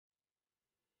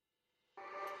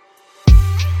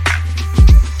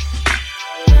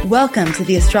Welcome to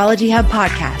the Astrology Hub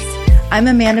podcast. I'm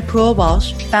Amanda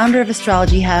Poole-Walsh, founder of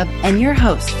Astrology Hub and your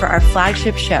host for our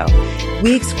flagship show.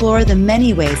 We explore the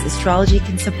many ways astrology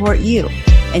can support you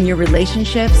in your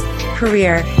relationships,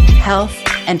 career, health,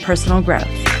 and personal growth.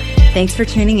 Thanks for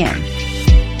tuning in.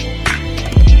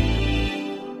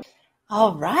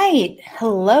 All right.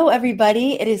 Hello,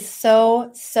 everybody. It is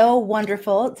so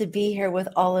wonderful to be here with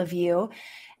all of you.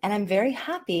 And I'm very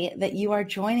happy that you are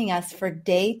joining us for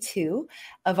day 2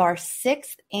 of our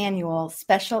 6th annual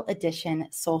special edition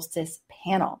Solstice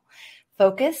panel,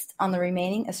 focused on the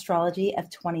remaining astrology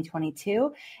of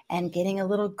 2022 and getting a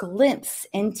little glimpse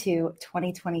into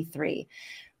 2023.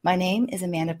 My name is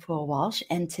Amanda Poole-Walsh,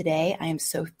 and today I am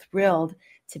so thrilled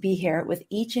to be here with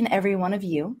each and every one of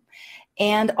you,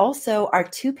 and also our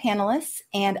 2 panelists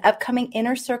and upcoming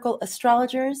Inner Circle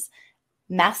astrologers,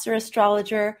 Master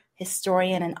Astrologer,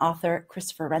 historian and author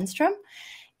Christopher Renstrom,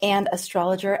 and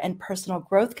astrologer and personal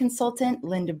growth consultant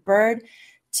Linda Bird,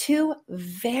 2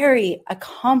 very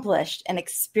accomplished and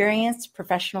experienced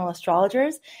professional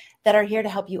astrologers that are here to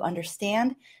help you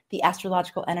understand the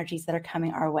astrological energies that are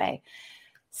coming our way.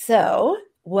 So,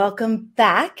 welcome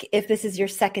back. If this is your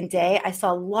second day, I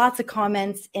saw lots of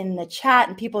comments in the chat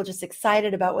and people just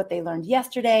excited about what they learned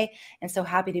yesterday, and so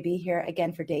happy to be here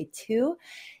again for day 2.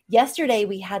 Yesterday,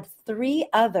 we had 3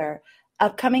 other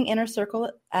upcoming Inner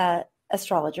Circle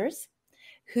astrologers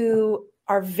who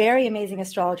are very amazing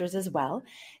astrologers as well.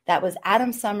 That was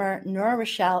Adam Summer, Nora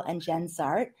Rochelle, and Jen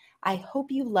Zart. I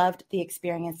hope you loved the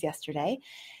experience yesterday.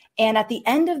 And at the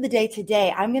end of the day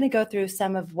today, I'm going to go through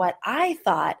some of what I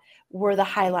thought were the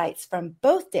highlights from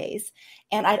both days.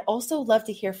 And I'd also love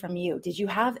to hear from you. Did you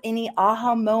have any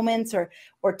aha moments or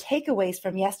takeaways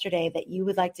from yesterday that you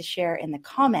would like to share in the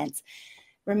comments?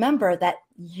 Remember that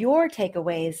your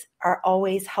takeaways are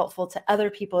always helpful to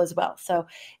other people as well. So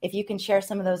if you can share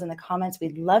some of those in the comments,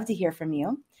 we'd love to hear from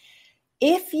you.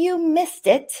 If you missed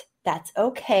it, that's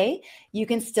okay. You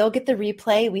can still get the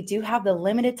replay. We do have the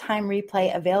limited time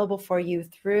replay available for you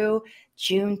through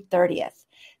June 30th.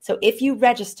 So if you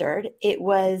registered, it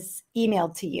was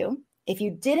emailed to you. If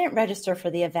you didn't register for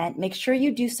the event, make sure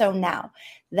you do so now.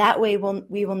 That way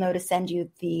we will know to send you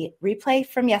the replay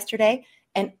from yesterday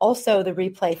and also the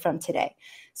replay from today.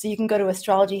 So you can go to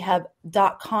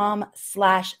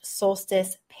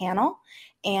astrologyhub.com/solstice panel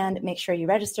and make sure you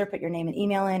register, put your name and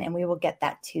email in, and we will get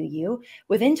that to you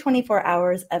within 24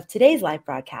 hours of today's live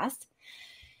broadcast.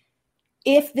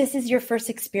 If this is your first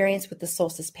experience with the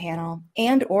Solstice panel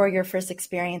and or your first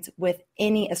experience with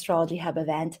any Astrology Hub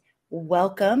event,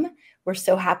 welcome. We're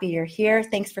so happy you're here.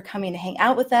 Thanks for coming to hang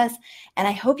out with us. And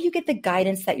I hope you get the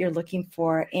guidance that you're looking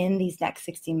for in these next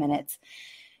 60 minutes.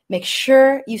 Make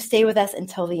sure you stay with us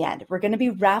until the end. We're going to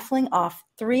be raffling off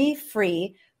 3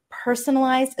 free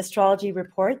personalized astrology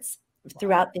reports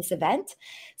throughout this event.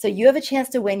 So you have a chance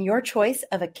to win your choice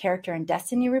of a character and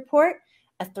destiny report,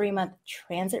 a 3-month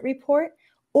transit report,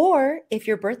 or if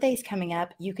your birthday is coming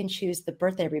up, you can choose the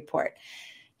birthday report.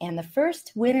 And the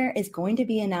first winner is going to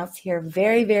be announced here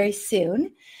very, very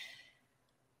soon.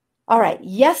 All right,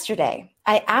 yesterday,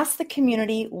 I asked the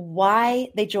community why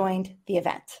they joined the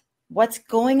event. What's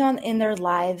going on in their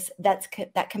lives that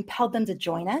compelled them to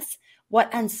join us?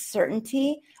 What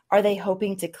uncertainty are they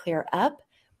hoping to clear up?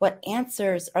 What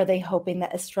answers are they hoping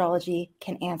that astrology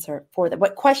can answer for them?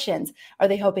 What questions are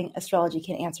they hoping astrology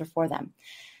can answer for them?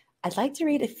 I'd like to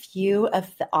read a few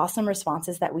of the awesome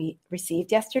responses that we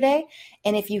received yesterday.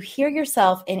 And if you hear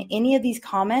yourself in any of these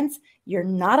comments, you're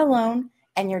not alone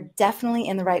and you're definitely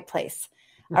in the right place.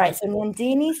 All right, so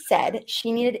Nandini said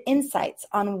she needed insights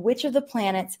on which of the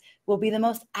planets will be the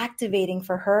most activating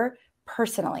for her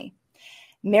personally.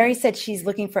 Mary said she's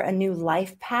looking for a new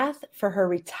life path for her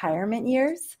retirement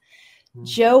years.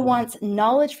 Joe wants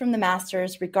knowledge from the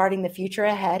masters regarding the future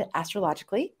ahead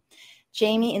astrologically.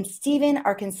 Jamie and Stephen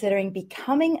are considering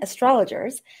becoming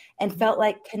astrologers and felt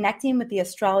like connecting with the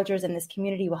astrologers in this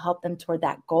community will help them toward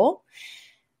that goal.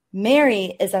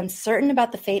 Mary is uncertain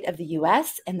about the fate of the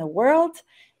U.S. and the world.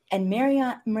 And Mary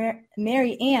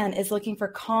Ann is looking for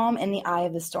calm in the eye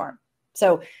of the storm.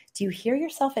 So do you hear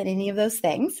yourself in any of those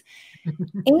things?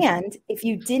 And if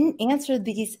you didn't answer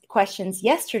these questions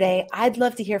yesterday, I'd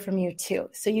love to hear from you too.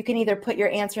 So you can either put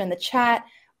your answer in the chat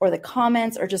or the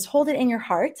comments or just hold it in your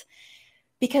heart,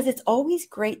 because it's always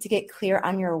great to get clear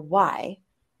on your why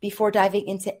before diving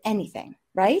into anything,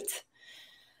 right?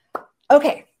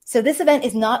 Okay, so this event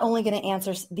is not only going to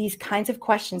answer these kinds of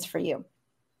questions for you,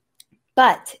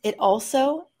 but it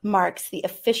also marks the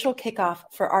official kickoff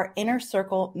for our Inner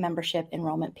Circle membership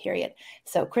enrollment period.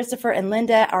 So Christopher and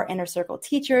Linda are Inner Circle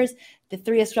teachers. The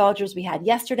 3 astrologers we had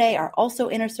yesterday are also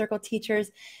Inner Circle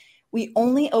teachers. We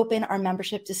only open our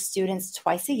membership to students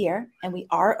twice a year, and we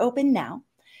are open now.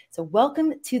 So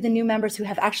welcome to the new members who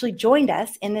have actually joined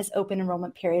us in this open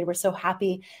enrollment period. We're so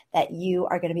happy that you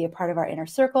are going to be a part of our inner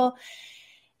circle.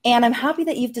 And I'm happy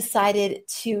that you've decided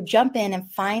to jump in and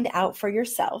find out for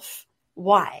yourself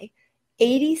why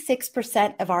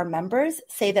 86% of our members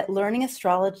say that learning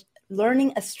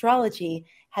astrology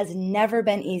has never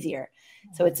been easier.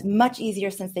 So it's much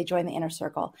easier since they joined the inner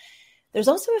circle. There's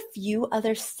also a few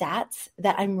other stats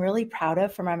that I'm really proud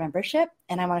of from our membership,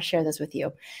 and I want to share those with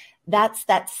you. That's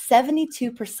that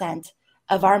 72%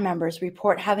 of our members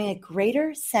report having a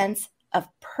greater sense of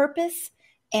purpose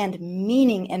and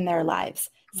meaning in their lives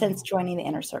since joining the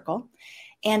inner circle.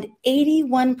 And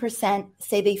 81%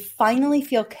 say they finally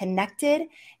feel connected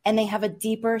and they have a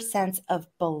deeper sense of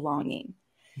belonging.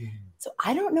 So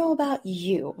I don't know about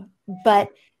you,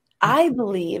 but I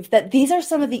believe that these are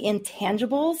some of the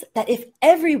intangibles that if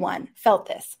everyone felt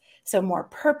this, so more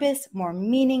purpose, more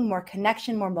meaning, more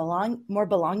connection, more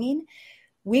belonging,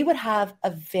 we would have a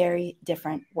very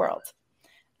different world.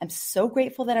 I'm so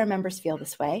grateful that our members feel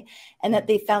this way and that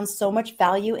they found so much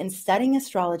value in studying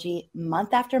astrology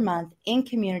month after month in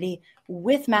community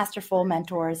with masterful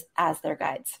mentors as their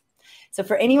guides. So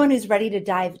for anyone who's ready to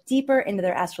dive deeper into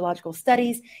their astrological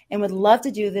studies and would love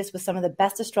to do this with some of the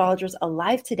best astrologers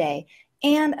alive today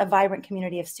and a vibrant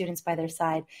community of students by their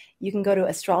side, you can go to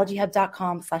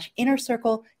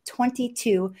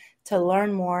astrologyhub.com/innercircle22 to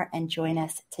learn more and join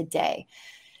us today.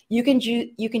 You can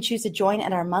choose to join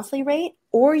at our monthly rate,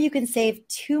 or you can save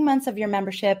 2 months of your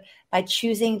membership by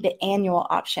choosing the annual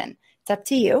option. It's up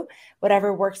to you,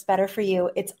 whatever works better for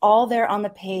you. It's all there on the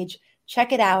page.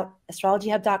 Check it out,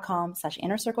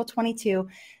 astrologyhub.com/innercircle22.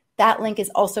 That link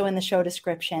is also in the show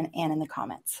description and in the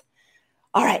comments.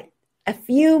 All right, a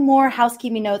few more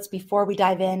housekeeping notes before we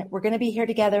dive in. We're going to be here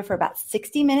together for about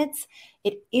 60 minutes.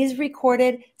 It is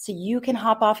recorded, so you can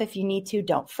hop off if you need to.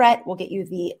 Don't fret. We'll get you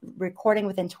the recording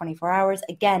within 24 hours.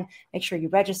 Again, make sure you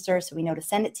register so we know to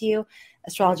send it to you,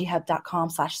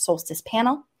 astrologyhub.com/solstice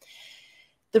panel.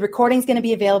 The recording is going to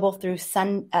be available through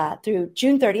June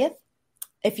 30th.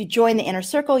 If you join the inner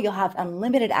circle, you'll have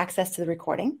unlimited access to the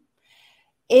recording.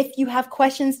 If you have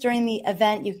questions during the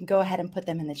event, you can go ahead and put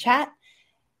them in the chat.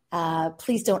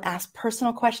 Please don't ask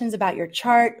personal questions about your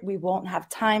chart. We won't have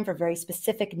time for very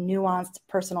specific, nuanced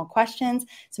personal questions.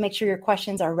 So make sure your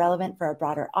questions are relevant for a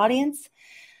broader audience.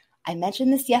 I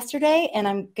mentioned this yesterday, and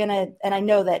I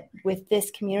know that with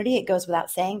this community, it goes without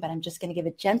saying, but I'm just going to give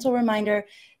a gentle reminder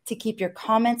to keep your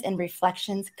comments and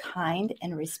reflections kind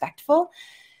and respectful.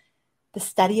 The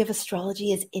study of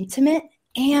astrology is intimate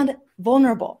and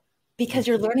vulnerable because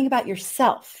you're learning about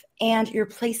yourself and your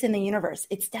place in the universe.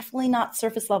 It's definitely not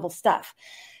surface level stuff.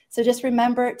 So just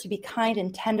remember to be kind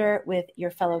and tender with your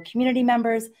fellow community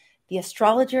members, the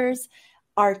astrologers,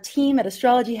 our team at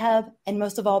Astrology Hub, and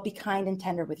most of all, be kind and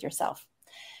tender with yourself.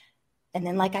 And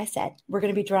then, like I said, we're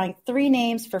going to be drawing 3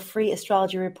 names for free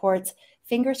astrology reports.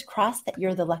 Fingers crossed that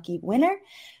you're the lucky winner.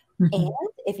 And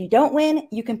if you don't win,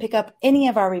 you can pick up any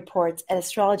of our reports at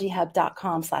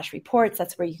astrologyhub.com/reports.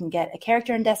 That's where you can get a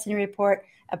character and destiny report,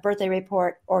 a birthday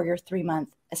report, or your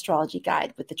 3-month astrology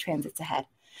guide with the transits ahead.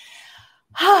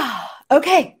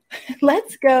 Okay,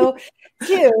 let's go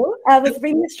to, let's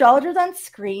bring the astrologers on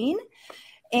screen.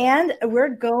 And we're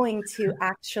going to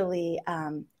actually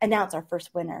announce our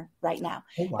first winner right now.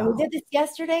 Oh, wow. And we did this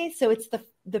yesterday. So it's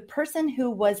the person who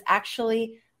was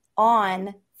actually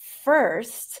on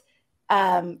first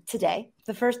today,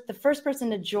 the first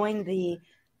person to join the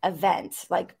event,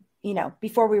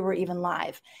 before we were even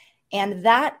live. And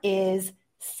that is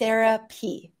Sarah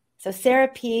P. So Sarah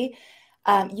P,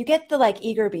 you get the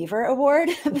Eager Beaver Award.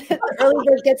 The early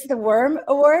bird gets the worm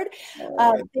award.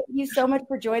 Thank you so much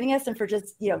for joining us and for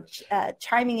just,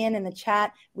 chiming in the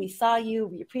chat. We saw you,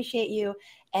 we appreciate you,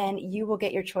 and you will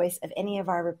get your choice of any of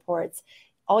our reports.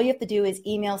 All you have to do is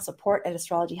email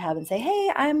support@Astrology Hub and say, hey,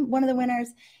 I'm one of the winners,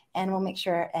 and we'll make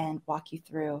sure and walk you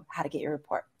through how to get your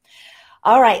report.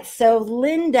 All right. So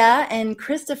Linda and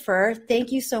Christopher, thank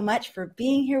you so much for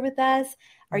being here with us.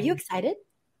 Are you excited?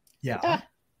 Yeah.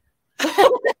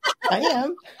 I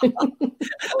am.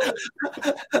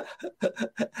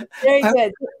 Very good.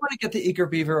 I want to get the Eager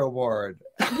Beaver Award.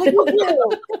 Well, you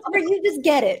do. Or you just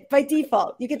get it by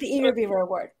default. You get the Eager Beaver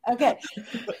Award. Okay.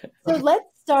 So let's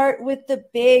start with the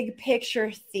big picture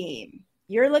theme.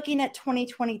 You're looking at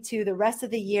 2022, the rest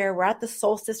of the year. We're at the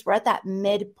solstice. We're at that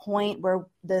midpoint where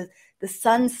the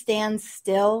sun stands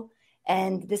still.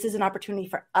 And this is an opportunity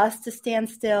for us to stand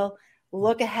still,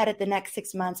 look ahead at the next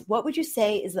 6 months. What would you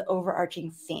say is the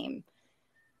overarching theme?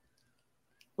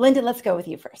 Linda, let's go with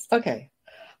you first. Okay.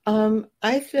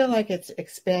 I feel like it's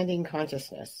expanding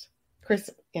consciousness. Chris,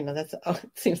 it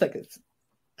seems like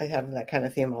I have that kind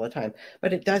of theme all the time,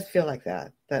 but it does feel like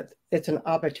that it's an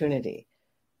opportunity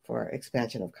for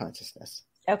expansion of consciousness.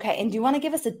 Okay. And do you want to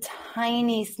give us a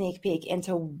tiny sneak peek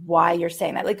into why you're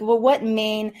saying that? Like, well, what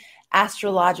main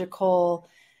astrological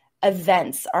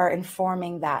events are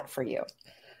informing that for you?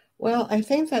 Well, I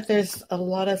think that there's a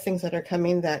lot of things that are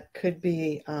coming that could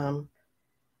be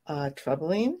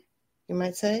troubling, you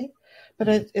might say. But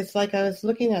it's like I was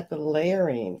looking at the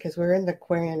layering, because we're in the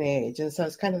Aquarian age. And so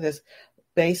it's kind of this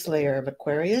base layer of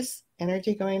Aquarius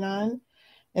energy going on.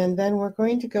 And then we're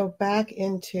going to go back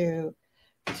into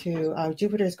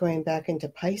Jupiter's going back into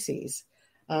Pisces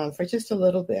for just a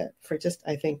little bit, for just,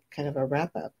 I think, kind of a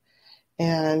wrap up.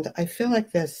 And I feel like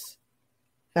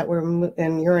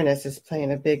and Uranus is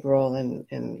playing a big role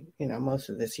in most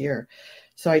of this year.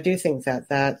 So I do think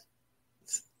that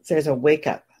there's a wake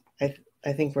up.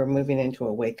 I think we're moving into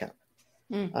a wake up,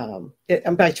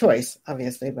 and by choice,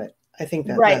 obviously, but I think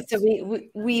that right. So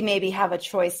we maybe have a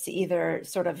choice to either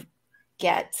sort of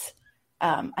get.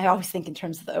 I always think in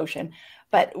terms of the ocean,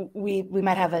 but we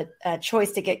might have a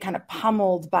choice to get kind of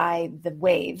pummeled by the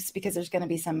waves because there's going to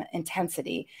be some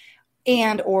intensity,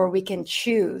 or we can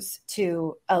choose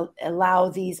to allow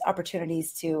these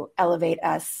opportunities to elevate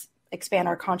us, expand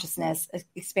our consciousness,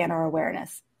 expand our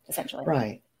awareness, essentially.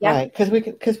 Right. Yeah. Right.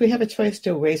 Because we have a choice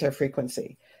to raise our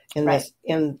frequency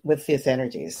with these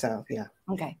energies. So yeah.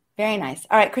 Okay. Very nice.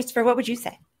 All right, Christopher, what would you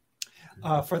say?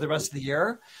 For the rest of the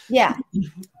year? Yeah.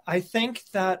 I think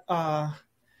that I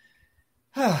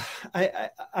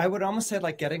would almost say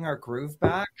like getting our groove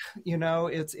back.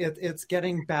 It's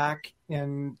getting back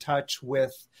in touch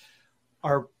with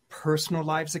our personal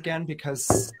lives again, because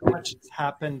so much has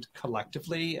happened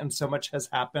collectively and so much has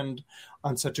happened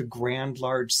on such a grand,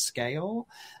 large scale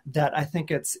that I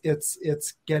think it's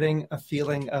getting a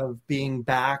feeling of being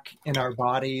back in our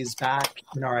bodies, back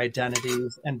in our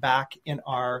identities, and back in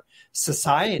our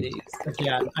societies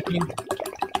again. I mean,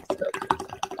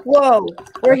 whoa,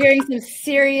 we're hearing some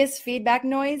serious feedback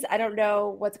noise. I don't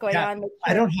know what's going on.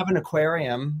 I don't have an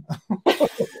aquarium.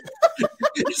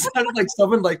 It sounded like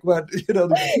someone like what, It did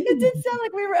sound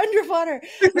like we were underwater.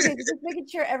 Okay, just making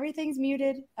sure everything's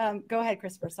muted. Go ahead,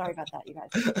 Christopher. Sorry about that, you guys.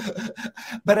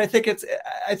 But I think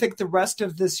the rest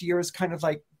of this year is kind of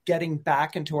like getting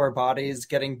back into our bodies,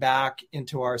 getting back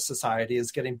into our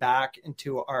societies, getting back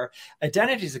into our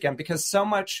identities again, because so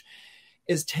much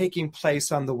is taking place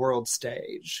on the world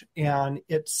stage, and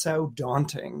it's so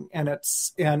daunting. And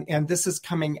and this is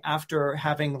coming after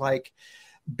having like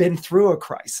been through a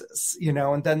crisis,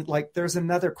 and then like there's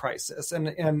another crisis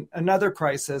and another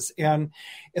crisis. And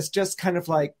it's just kind of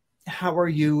like, how are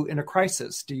you in a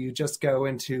crisis? Do you just go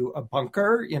into a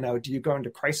bunker? Do you go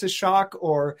into crisis shock,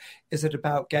 or is it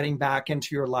about getting back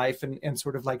into your life and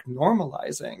sort of like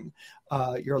normalizing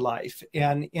your life?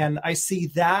 And I see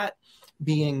that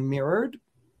being mirrored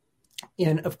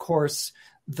in, of course,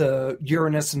 the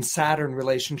Uranus and Saturn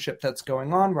relationship that's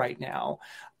going on right now.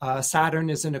 Saturn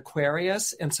is in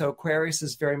Aquarius, and so Aquarius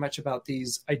is very much about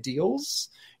these ideals,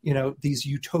 these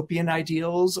utopian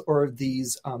ideals or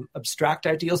these abstract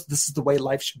ideals. This is the way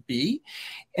life should be,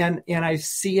 and I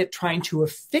see it trying to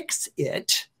affix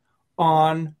it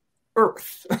on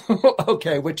Earth,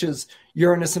 okay, which is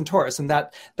Uranus and Taurus, and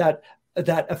that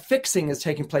affixing is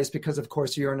taking place because, of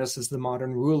course, Uranus is the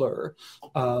modern ruler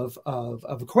of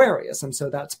Aquarius. And so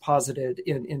that's posited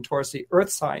in Taurus, the earth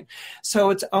sign.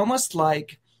 So it's almost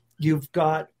like you've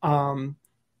got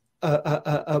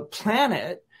a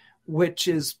planet which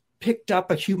is picked up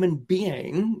a human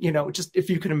being, just if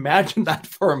you can imagine that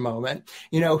for a moment,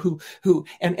 who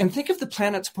and think of the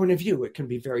planet's point of view. It can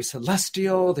be very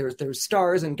celestial. There's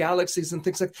stars and galaxies and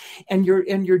things like, and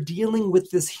you're dealing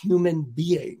with this human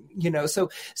being, so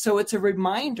it's a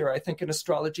reminder, I think, in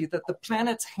astrology that the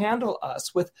planets handle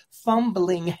us with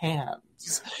fumbling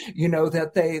hands,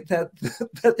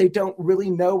 that they don't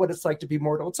really know what it's like to be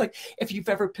mortal. It's like if you've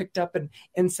ever picked up an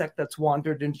insect that's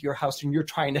wandered into your house and you're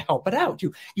trying to help it out,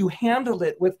 you handle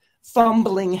it with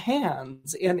fumbling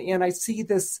hands. And I see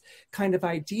this kind of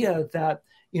idea that,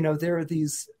 there are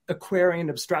these Aquarian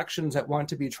abstractions that want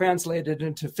to be translated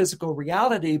into physical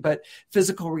reality, but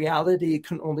physical reality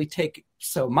can only take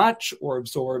so much or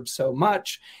absorb so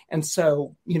much. And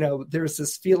so, there's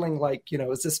this feeling like,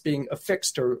 is this being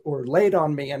affixed or laid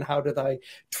on me? And how did I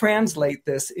translate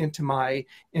this into my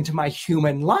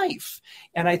human life?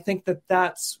 And I think that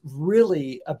that's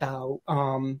really about,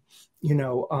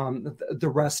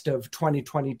 the rest of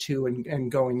 2022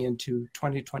 and going into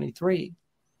 2023.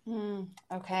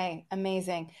 Okay,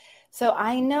 amazing. So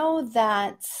I know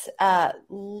that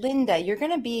Linda, you're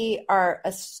going to be our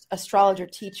astrologer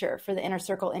teacher for the Inner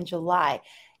Circle in July.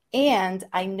 And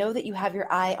I know that you have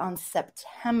your eye on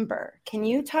September. Can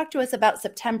you talk to us about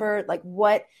September, like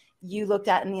what you looked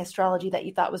at in the astrology that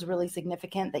you thought was really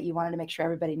significant that you wanted to make sure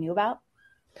everybody knew about?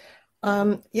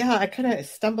 Yeah, I kind of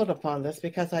stumbled upon this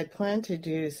because I planned to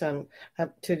do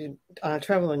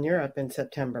travel in Europe in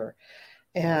September,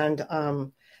 and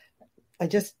I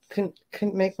just couldn't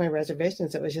make my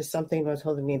reservations. It was just something that was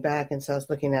holding me back, and so I was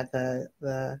looking at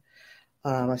the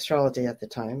astrology at the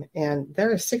time, and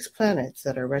there are 6 planets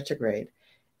that are retrograde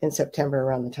in September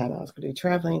around the time I was going to be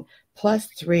traveling, plus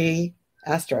 3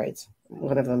 asteroids,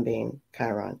 one of them being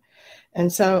Chiron,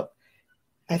 and so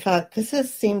I thought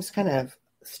seems kind of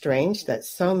strange that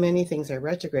so many things are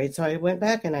retrograde. So I went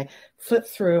back and I flipped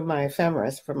through my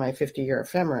ephemeris for my 50-year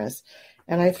ephemeris,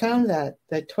 and I found that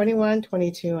the 21,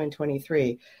 22, and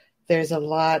 23, there's a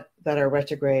lot that are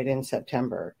retrograde in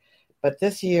September. But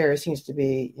this year seems to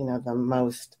be, the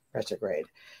most retrograde.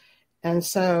 And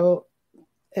so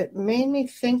it made me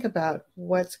think about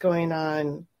what's going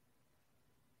on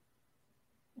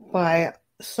by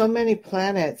so many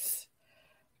planets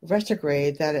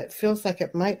retrograde that it feels like there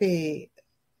might be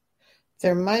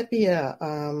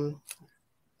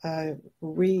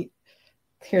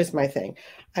here's my thing.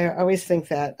 I always think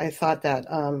that I thought that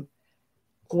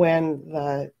when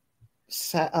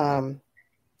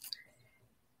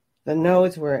the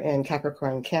nodes were in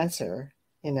Capricorn Cancer,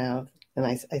 and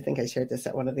I think I shared this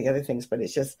at one of the other things, but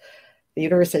it's just the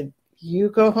universe said, you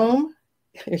go home,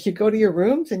 you go to your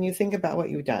rooms and you think about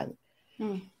what you've done.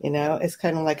 It's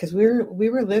kind of like, because we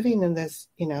were living in this,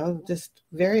 just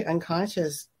very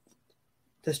unconscious,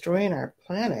 destroying our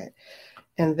planet,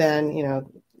 and then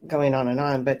going on and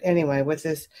on. But anyway, with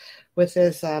this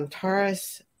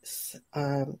Taurus,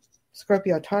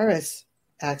 Scorpio Taurus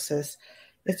axis,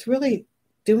 it's really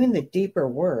doing the deeper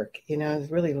work.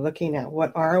 It's really looking at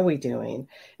what are we doing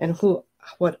and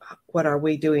what are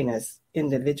we doing as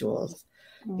individuals,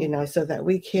 so that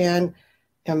we can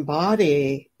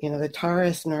embody the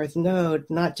Taurus North Node,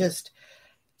 not just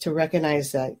to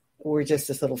recognize that we're just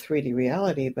this little 3D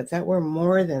reality, but that we're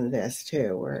more than this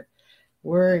too.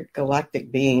 We're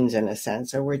galactic beings in a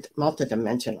sense, or we're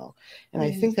multidimensional. And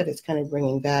I think that it's kind of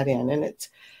bringing that in. And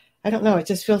I don't know, it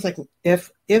just feels like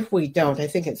if we don't, I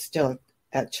think it's still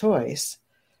at choice,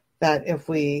 that if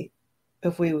we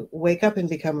wake up and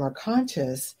become more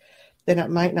conscious, then it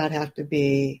might not have to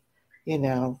be,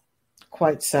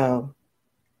 quite so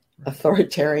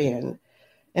authoritarian.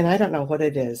 And I don't know what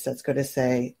it is that's going to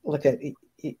say, look at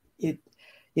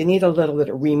you need a little bit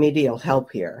of remedial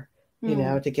help here,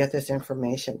 to get this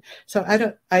information. So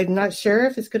I'm not sure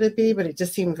if it's going to be, but it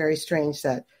just seemed very strange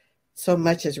that so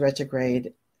much is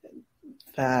retrograde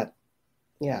that,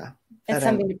 yeah. It's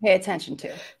something to pay attention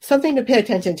to. Something to pay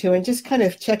attention to, and just kind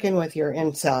of check in with your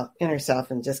inner self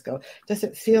and just go, does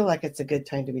it feel like it's a good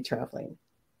time to be traveling?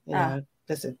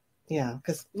 Does it? Yeah.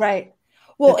 Right.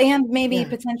 Well, and maybe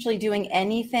potentially doing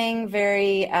anything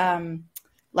very,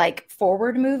 like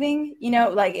forward moving,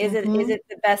 is it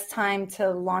the best time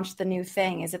to launch the new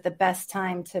thing? Is it the best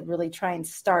time to really try and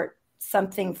start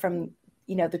something from,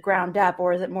 the ground up?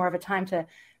 Or is it more of a time to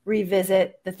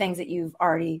revisit the things that you've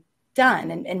already done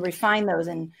and refine those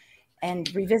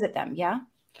and revisit them? Yeah.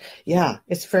 Yeah.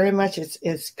 It's very much,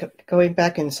 it's going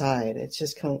back inside. It's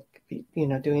just,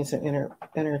 doing some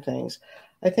inner things.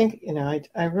 I think,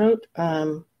 I wrote,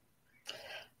 I'm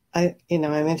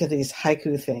into these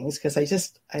haiku things because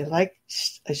I like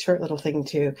a short little thing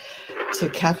to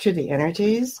capture the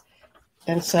energies.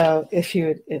 And so if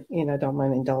you don't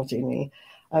mind indulging me,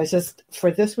 I was just,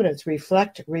 for this one, it's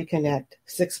reflect, reconnect,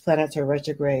 6 planets are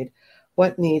retrograde.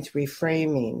 What needs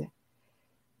reframing?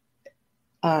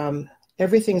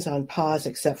 Everything's on pause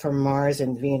except for Mars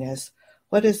and Venus.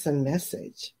 What is the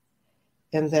message?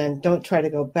 And then don't try to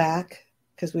go back,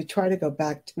 because we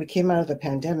came out of the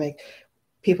pandemic.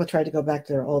 People try to go back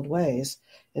to their old ways,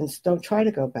 and don't try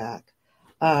to go back.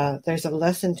 There's a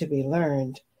lesson to be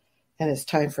learned, and it's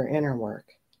time for inner work.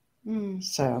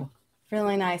 So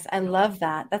really nice. I love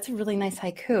that. That's a really nice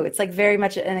haiku. It's like very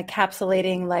much an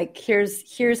encapsulating, like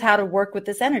here's how to work with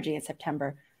this energy in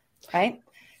September, right?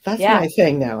 That's my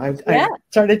thing now. I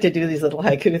started to do these little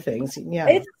haiku things. Yeah,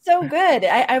 it's so good.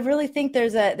 I really think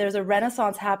there's a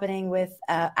renaissance happening with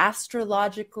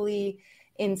astrologically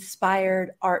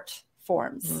inspired art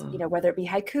forms, whether it be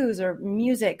haikus or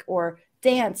music or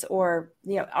dance or,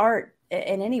 art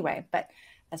in any way, but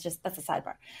that's a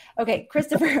sidebar. Okay.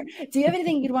 Christopher, do you have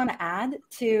anything you'd want to add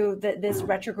to this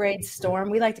retrograde storm?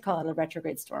 We like to call it a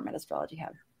retrograde storm at Astrology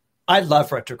Hub. I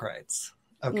love retrogrades.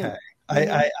 Okay.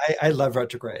 I love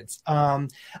retrogrades. I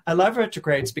love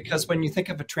retrogrades because when you think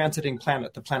of a transiting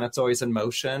planet, the planet's always in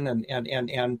motion.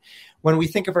 And when we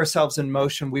think of ourselves in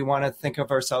motion, we want to think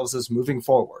of ourselves as moving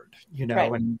forward,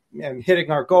 Right. and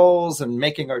hitting our goals and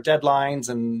making our deadlines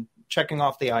and checking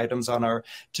off the items on our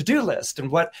to-do list.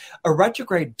 And what a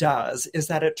retrograde does is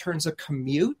that it turns a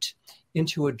commute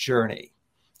into a journey.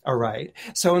 All right.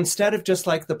 So instead of just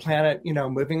like the planet,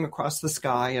 moving across the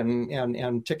sky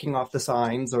and ticking off the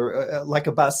signs, or like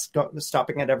a bus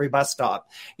stopping at every bus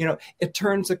stop, it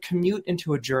turns a commute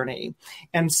into a journey.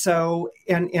 And so,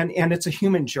 and it's a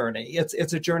human journey.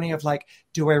 It's a journey of like,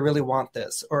 do I really want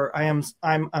this? Or I'm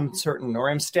uncertain,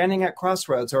 or I'm standing at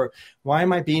crossroads, or why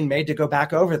am I being made to go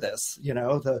back over this?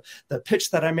 The pitch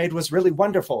that I made was really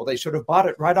wonderful. They should have bought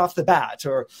it right off the bat.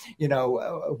 Or,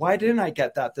 why didn't I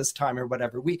get that this time, or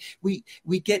whatever?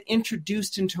 We get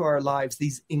introduced into our lives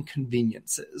these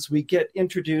inconveniences. We get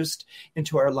introduced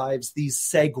into our lives these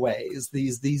segues,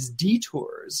 these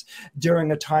detours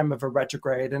during a time of a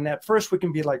retrograde. And at first we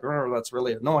can be like, oh, that's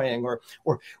really annoying.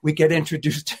 Or we get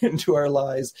introduced into our lives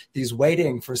these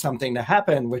waiting for something to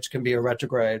happen, which can be a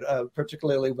retrograde,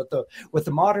 particularly with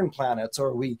the modern planets,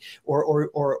 or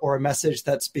a message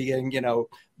that's being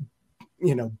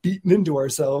beaten into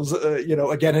ourselves,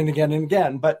 again and again and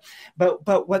again. But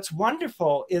what's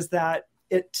wonderful is that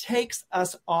it takes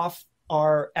us off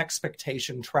our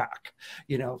expectation track,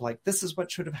 like this is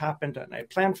what should have happened. And I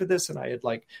planned for this, and I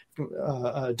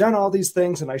had done all these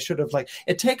things, and I should have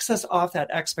it takes us off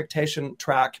that expectation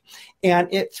track,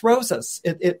 and it throws us,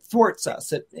 it thwarts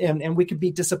us, and we could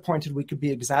be disappointed. We could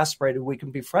be exasperated. We can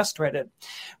be frustrated.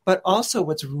 But also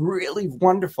what's really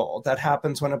wonderful that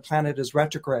happens when a planet is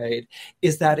retrograde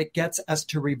is that it gets us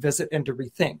to revisit and to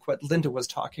rethink what Linda was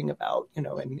talking about,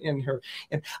 in her,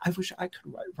 and I wish I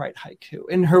could write haiku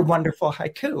in her wonderful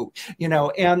haiku,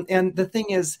 and the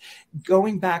thing is,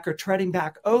 going back or treading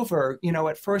back over,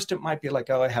 at first it might be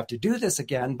like, oh, I have to do this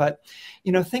again. But,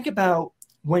 think about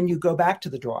when you go back to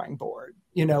the drawing board,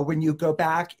 when you go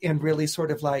back and really sort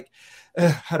of like,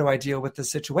 how do I deal with the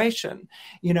situation?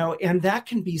 And that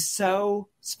can be so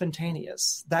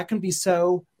spontaneous. That can be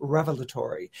so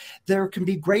revelatory. There can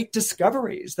be great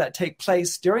discoveries that take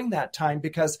place during that time,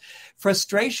 because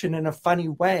frustration in a funny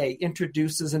way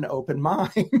introduces an open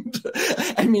mind.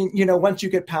 I mean, once you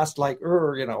get past like,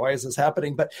 why is this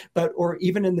happening? But, or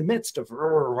even in the midst of,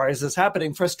 why is this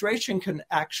happening? Frustration can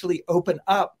actually open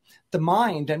up the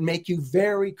mind and make you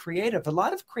very creative. A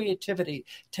lot of creativity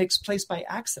takes place by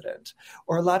accident,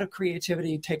 or a lot of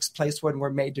creativity takes place when we're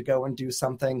made to go and do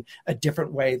something a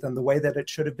different way than the way that it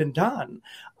should have been done.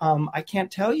 I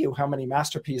can't tell you how many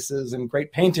masterpieces and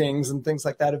great paintings and things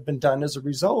like that have been done as a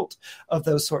result of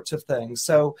those sorts of things.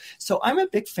 So I'm a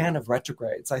big fan of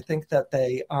retrogrades. I think that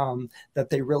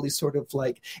they really sort of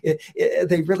like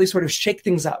they really sort of shake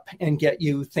things up and get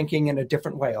you thinking in a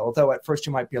different way. Although at first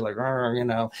you might be like,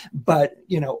 but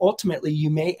ultimately you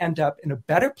may end up in a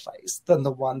better place than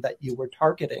the one that you were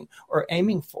targeting or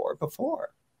aiming for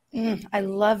before. I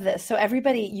love this. So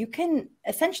everybody, you can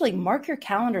essentially mark your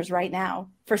calendars right now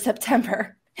for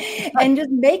September and just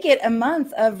make it a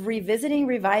month of revisiting,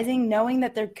 revising, knowing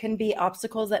that there can be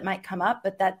obstacles that might come up,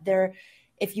 but that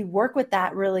if you work with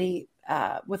that really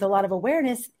with a lot of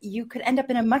awareness, you could end up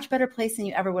in a much better place than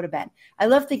you ever would have been. I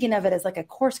love thinking of it as like a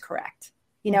course correct.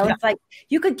 It's like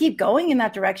you could keep going in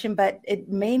that direction, but it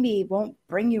maybe won't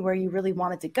bring you where you really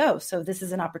wanted to go. So this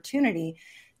is an opportunity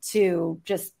to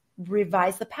just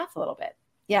revise the path a little bit.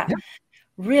 Yeah.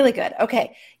 Really good.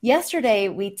 Okay. Yesterday,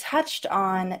 we touched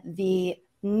on the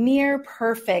near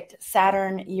perfect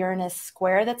Saturn-Uranus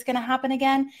square that's going to happen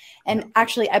again. And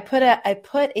actually, I put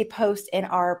a post in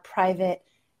our private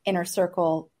Inner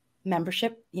Circle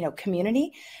membership,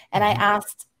 community. And I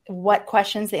asked what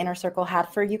questions the Inner Circle had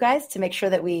for you guys to make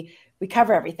sure that we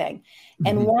cover everything.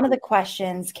 And one of the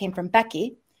questions came from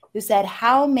Becky, who said,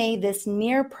 how may this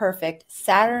near perfect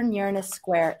Saturn-Uranus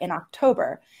square in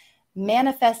October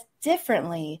manifest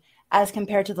differently as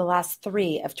compared to the last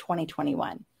 3 of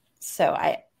 2021? So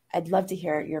I'd love to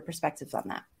hear your perspectives on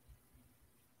that.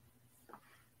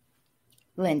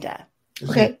 Linda.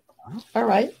 Okay. All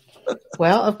right.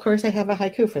 Well, of course, I have a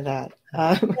haiku for that.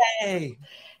 Yay.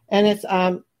 And it's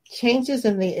changes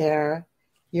in the air,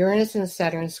 Uranus and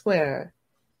Saturn square.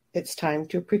 It's time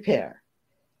to prepare.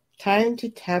 Time to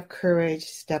have courage,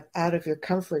 step out of your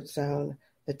comfort zone.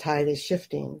 The tide is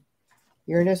shifting.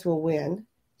 Uranus will win,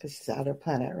 because it's the outer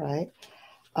planet, right?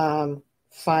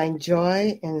 Find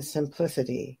joy in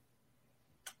simplicity.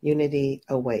 Unity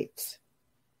awaits.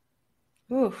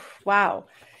 Ooh, wow.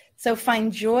 So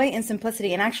find joy in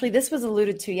simplicity. And actually, this was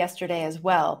alluded to yesterday as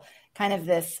well. Kind of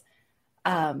this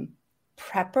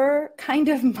prepper kind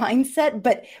of mindset,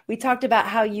 but we talked about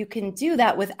how you can do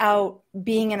that without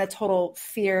being in a total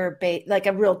fear-based, like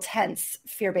a real tense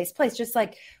fear-based place. Just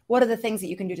like, what are the things that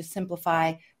you can do to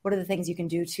simplify? What are the things you can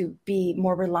do to be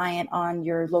more reliant on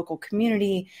your local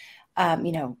community?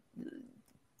 That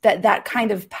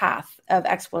kind of path of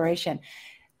exploration.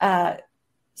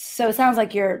 So it sounds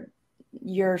like you're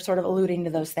sort of alluding to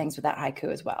those things with that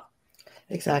haiku as well.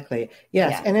 Exactly.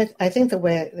 Yes. Yeah. And I think the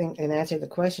way, in answer to the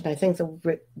question, I think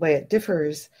the way it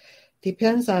differs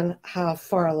depends on how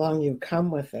far along you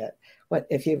come with it. What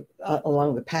if you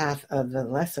along the path of the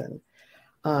lesson,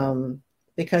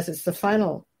 because it's the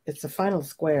final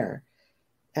square.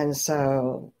 And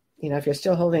so, if you're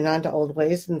still holding on to old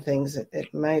ways and things,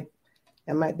 it might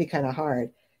be kind of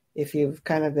hard if you've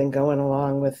kind of been going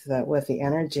along with the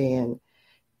energy and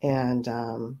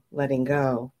letting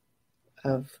go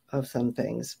of some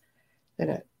things,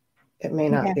 then it may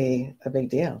not be a big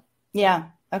deal. Yeah.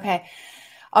 Okay.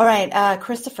 All right.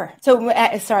 Christopher. So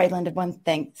sorry, Linda, one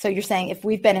thing. So you're saying if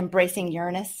we've been embracing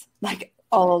Uranus like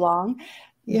all along,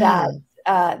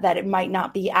 that it might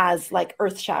not be as like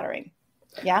earth shattering.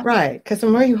 Yeah. Right. Because the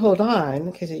more you hold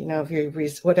on, because,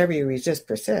 if whatever you resist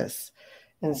persists.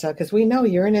 And so, because we know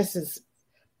Uranus is,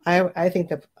 I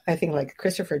think like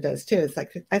Christopher does too. It's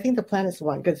like, I think the planets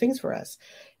want good things for us.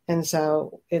 And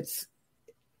so if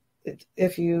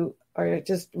you are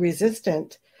just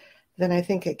resistant, then I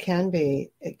think it can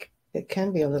be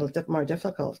a little more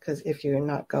difficult, because if you're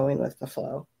not going with the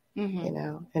flow,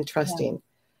 and trusting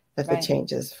that the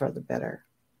change is for the better.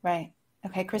 Right.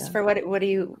 Okay, Christopher, what do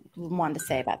you want to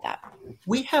say about that?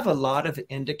 We have a lot of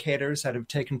indicators that have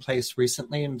taken place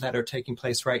recently and that are taking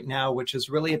place right now, which is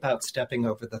really about stepping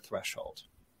over the threshold.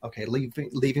 Okay,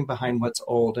 leaving behind what's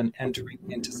old and entering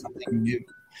into something new.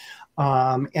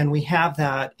 And we have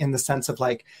that in the sense of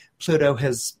like Pluto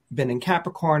has been in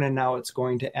Capricorn and now it's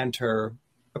going to enter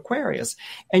Aquarius.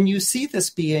 And you see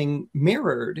this being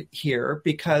mirrored here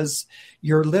because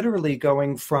you're literally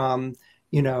going from,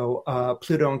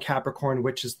 Pluto and Capricorn,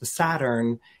 which is the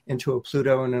Saturn, into a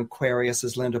Pluto and Aquarius,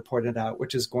 as Linda pointed out,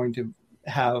 which is going to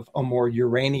have a more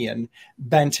Uranian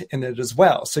bent in it as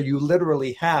well. So you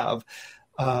literally have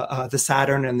the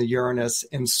Saturn and the Uranus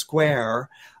in square.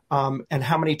 And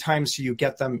how many times do you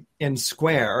get them in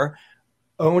square,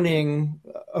 owning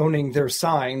their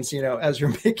signs, as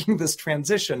you're making this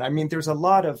transition? I mean, there's a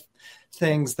lot of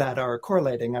things that are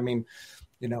correlating. I mean,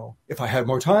 if I had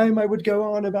more time, I would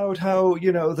go on about how,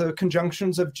 the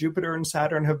conjunctions of Jupiter and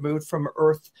Saturn have moved from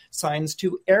earth signs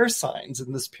to air signs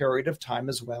in this period of time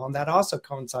as well. And that also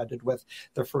coincided with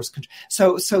the first.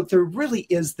 So there really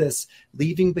is this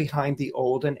leaving behind the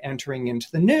old and entering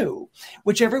into the new,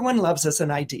 which everyone loves as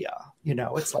an idea.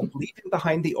 It's like leaving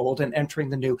behind the old and entering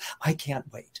the new. I can't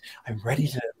wait. I'm ready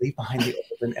to leave behind the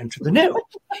old and enter the new,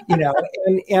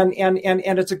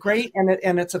 and it's a great,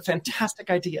 and it's a fantastic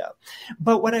idea.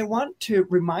 But what I want to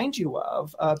remind you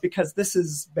of, because this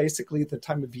is basically the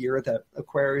time of year that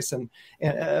Aquarius and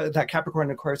that Capricorn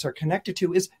and Aquarius are connected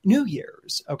to, is New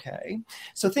Year's. Okay,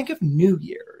 so think of New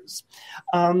Year's,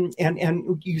 and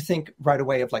you think right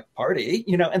away of like party,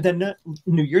 and then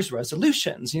New Year's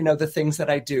resolutions. The things that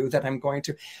I do that I'm going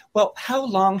to. Well, how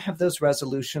long have those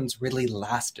resolutions really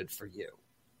lasted for you?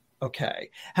 Okay.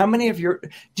 How many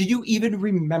do you even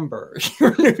remember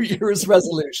your New Year's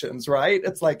resolutions, right?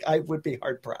 It's like, I would be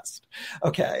hard pressed.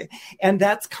 Okay. And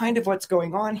that's kind of what's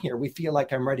going on here. We feel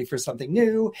like I'm ready for something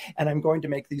new and I'm going to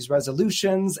make these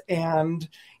resolutions, and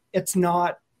it's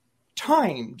not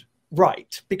timed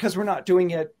right because we're not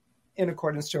doing it in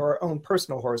accordance to our own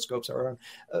personal horoscopes or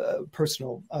our own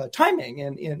personal timing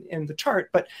in the chart.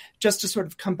 But just to sort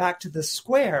of come back to this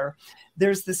square,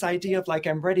 there's this idea of like,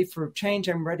 I'm ready for change.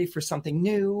 I'm ready for something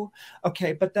new.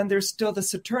 Okay. But then there's still the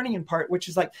Saturnian part, which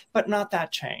is like, but not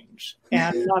that change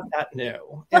and not that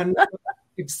new. And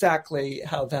exactly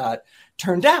how that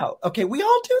turned out. Okay, we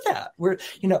all do that. We're,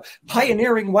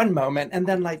 pioneering one moment and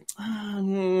then like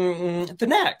the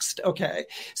next. Okay,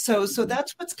 so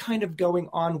that's what's kind of going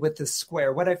on with this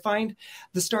square. What I find,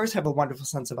 the stars have a wonderful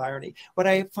sense of irony. What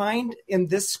I find in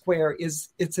this square is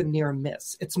it's a near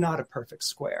miss. It's not a perfect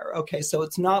square. Okay, so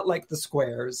it's not like the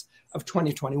squares of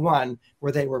 2021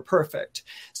 where they were perfect.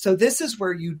 So this is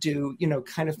where you do,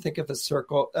 kind of think of a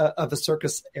circle of a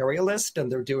circus aerialist,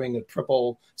 and they're doing a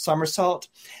triple somersault.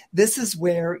 This is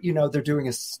where, they're doing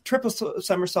a triple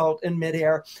somersault in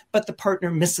midair, but the partner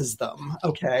misses them.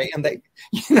 Okay. And they,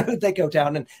 they go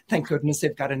down, and thank goodness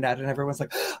they've got a net, and everyone's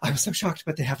like, oh, I was so shocked,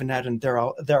 but they have a net and they're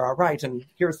all right. And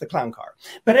here's the clown car.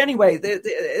 But anyway,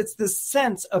 it's this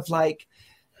sense of like,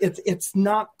 it's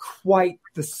not quite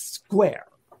the square.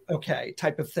 okay,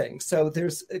 type of thing. So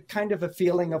there's a kind of a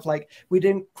feeling of like, we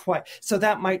didn't quite, so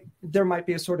there might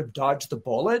be a sort of dodge the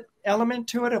bullet element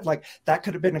to it, of like, that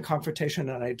could have been a confrontation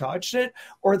and I dodged it.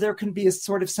 Or there can be a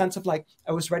sort of sense of like,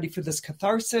 I was ready for this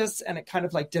catharsis and it kind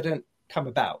of like didn't come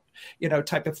about,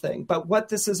 type of thing. But what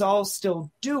this is all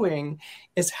still doing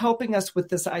is helping us with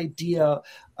this idea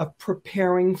of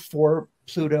preparing for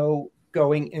Pluto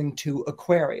going into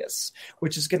Aquarius,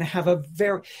 which is going to have a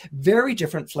very, very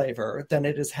different flavor than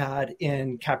it has had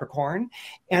in Capricorn.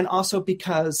 And also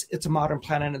because it's a modern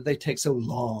planet and they take so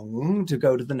long to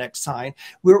go to the next sign,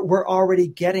 we're already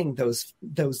getting those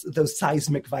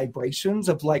seismic vibrations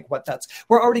of like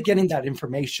we're already getting that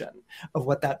information of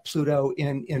what that Pluto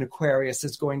in Aquarius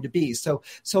is going to be. So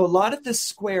a lot of this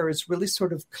square is really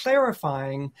sort of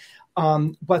clarifying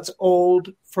what's old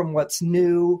from what's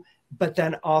new, but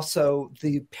then also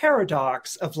the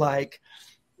paradox of like,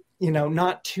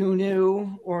 not too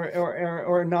new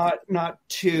or not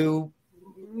too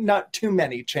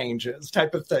many changes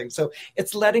type of thing. So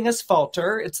it's letting us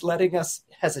falter. It's letting us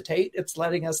hesitate. It's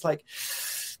letting us like,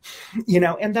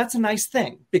 and that's a nice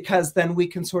thing because then we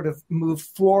can sort of move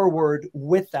forward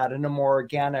with that in a more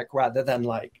organic rather than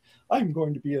like, I'm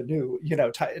going to be a new,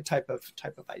 type of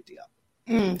idea.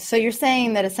 So you're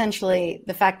saying that essentially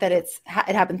the fact that it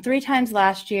happened 3 times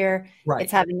last year, right.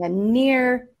 It's having a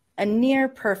near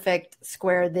perfect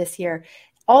square this year.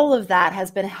 All of that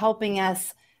has been helping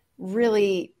us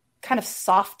really kind of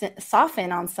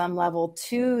soften on some level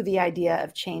to the idea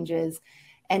of changes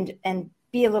and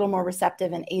be a little more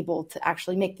receptive and able to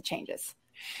actually make the changes.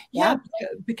 Yeah,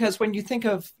 because when you think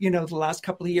of, the last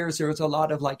couple of years, there was a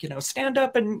lot of like, stand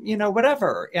up and,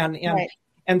 whatever. And right.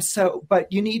 And so,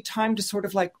 but you need time to sort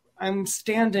of like, I'm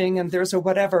standing and there's a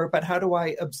whatever, but how do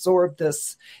I absorb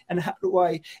this? And how do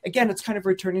I, again, it's kind of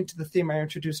returning to the theme I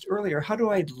introduced earlier. How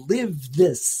do I live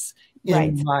this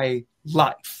in my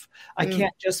life? I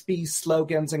can't just be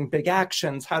slogans and big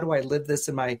actions. How do I live this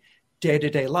in my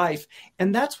day-to-day life?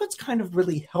 And that's what's kind of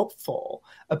really helpful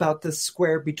about this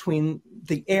square between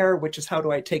the air, which is how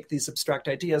do I take these abstract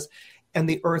ideas, and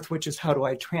the earth, which is how do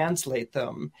I translate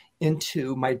them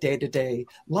into my day-to-day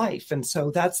life. And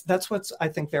so that's what's, I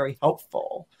think, very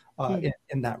helpful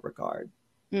in that regard.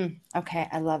 Okay,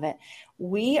 I love it.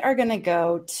 We are going to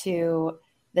go to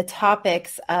the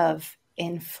topics of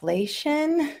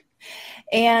inflation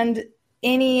and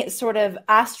any sort of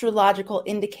astrological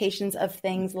indications of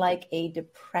things like a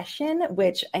depression,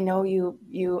 which I know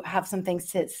you have some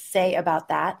things to say about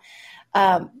that.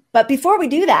 But before we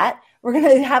do that, we're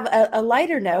going to have a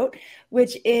lighter note,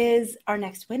 which is our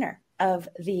next winner of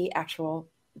the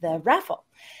raffle.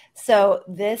 So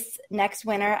this next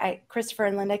winner, Christopher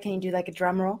and Linda, can you do like a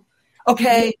drum roll?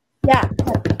 Okay. Yeah.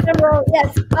 Drum roll.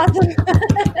 Yes. Awesome.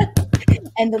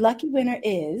 And the lucky winner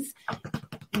is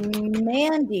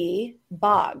Mandy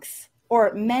Boggs,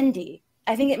 or Mendy.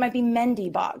 I think it might be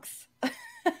Mendy Boggs.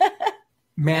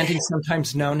 Mandy,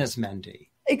 sometimes known as Mendy.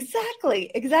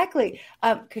 Exactly.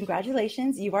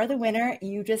 Congratulations. You are the winner.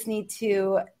 You just need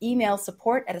to email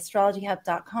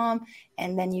support@astrologyhub.com,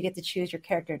 and then you get to choose your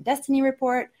character and destiny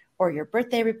report or your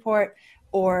birthday report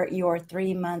or your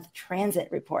 3-month transit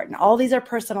report. And all these are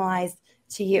personalized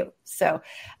to you. So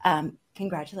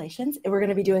congratulations. We're going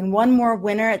to be doing one more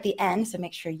winner at the end, so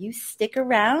make sure you stick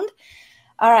around.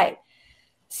 All right.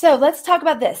 So let's talk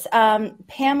about this.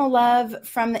 Pamela Love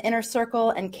from the Inner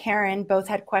Circle and Karen both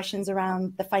had questions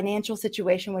around the financial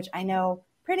situation, which I know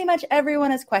pretty much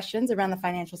everyone has questions around the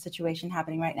financial situation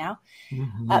happening right now.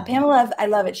 Mm-hmm. Pamela Love, I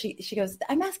love it. She goes,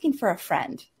 I'm asking for a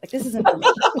friend. Like, this is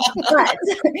information. But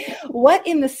what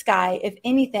in the sky, if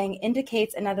anything,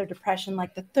 indicates another depression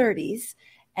like the 30s?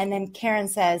 And then Karen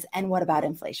says, and what about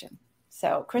inflation?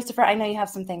 So Christopher, I know you have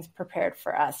some things prepared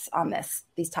for us on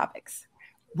these topics.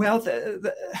 Well,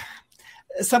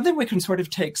 something we can sort of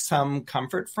take some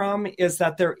comfort from is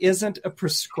that there isn't a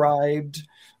prescribed,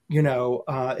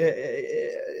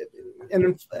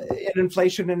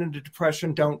 inflation and a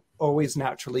depression don't always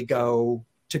naturally go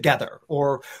together,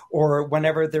 or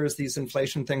whenever there's these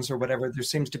inflation things or whatever, there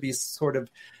seems to be sort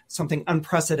of something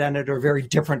unprecedented or very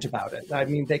different about it. I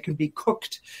mean, they can be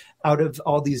cooked out of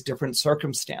all these different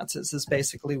circumstances is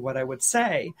basically what I would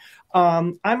say.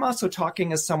 I'm also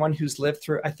talking as someone who's lived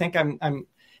through, I think I'm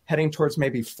heading towards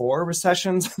maybe 4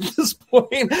 recessions at this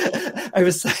point. I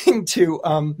was saying to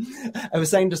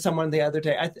someone the other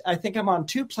day, I think I'm on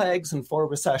 2 plagues and 4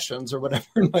 recessions or whatever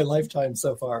in my lifetime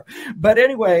so far. But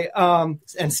anyway, and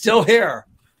still here,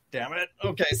 damn it.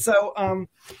 Okay, so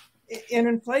in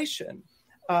inflation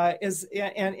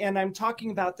and I'm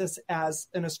talking about this as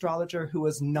an astrologer who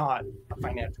is not a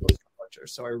financial astrologer. astrologer.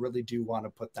 So I really do want to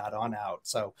put that on out.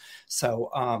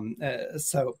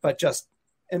 But just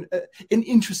an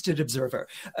interested observer.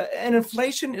 And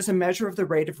inflation is a measure of the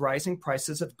rate of rising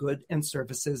prices of goods and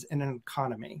services in an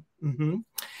economy.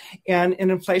 And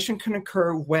inflation can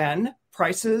occur when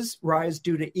prices rise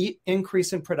due to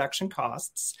increase in production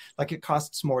costs, like it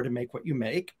costs more to make what you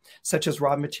make, such as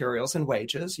raw materials and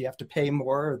wages. You have to pay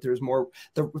more, there's more,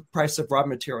 the price of raw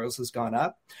materials has gone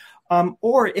up.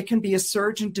 Or it can be a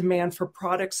surge in demand for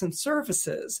products and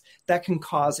services that can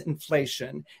cause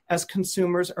inflation as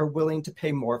consumers are willing to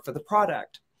pay more for the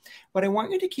product. What I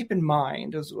want you to keep in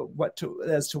mind as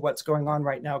to what's going on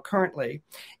right now currently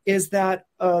is that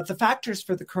the factors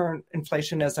for the current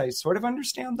inflation, as I sort of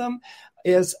understand them,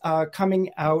 is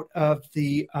coming out of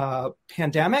the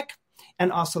pandemic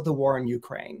and also the war in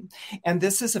Ukraine. And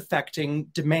this is affecting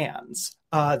demands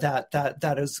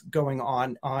that is going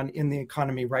on in the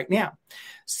economy right now.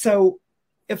 So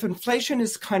if inflation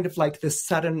is kind of like this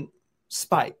sudden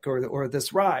spike or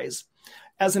this rise,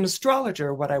 as an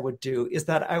astrologer, what I would do is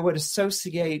that I would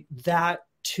associate that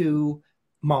to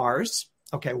Mars.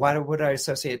 Okay, why would I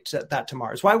associate that to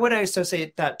Mars? Why would I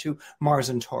associate that to Mars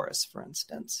and Taurus, for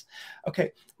instance?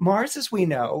 Okay, Mars, as we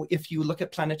know, if you look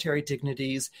at planetary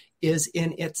dignities, is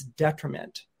in its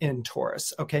detriment in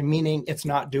Taurus, okay, meaning it's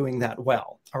not doing that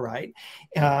well, all right?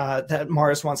 That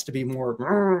Mars wants to be more,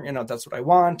 that's what I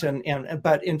want,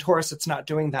 but in Taurus, it's not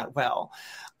doing that well.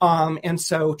 And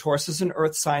so Taurus is an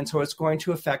earth sign, so it's going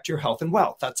to affect your health and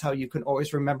wealth. That's how you can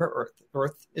always remember Earth.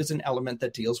 Earth is an element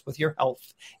that deals with your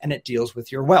health and it deals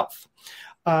with your wealth.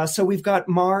 So we've got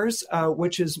Mars,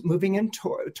 which is moving in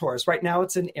Taurus. Right now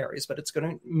it's in Aries, but it's going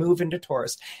to move into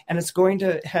Taurus. And it's going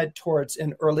to head towards,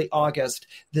 in early August,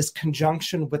 this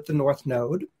conjunction with the North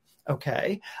Node.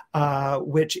 Okay,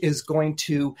 which is going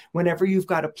to, whenever you've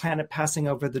got a planet passing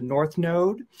over the North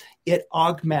Node, it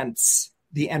augments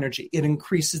the energy. It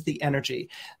increases the energy.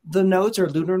 The nodes are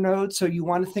lunar nodes, so you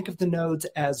want to think of the nodes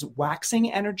as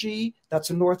waxing energy, that's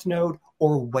a north node,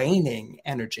 or waning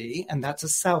energy, and that's a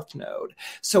south node.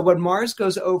 So when Mars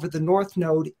goes over the north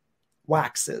node,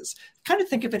 waxes. Kind of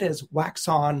think of it as wax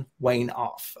on, wane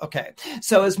off. Okay.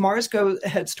 So as Mars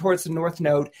heads towards the north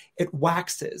node, it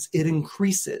waxes, it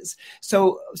increases.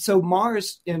 So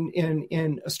Mars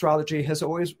in astrology has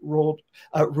always ruled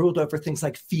over things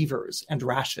like fevers and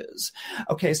rashes.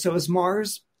 Okay. So as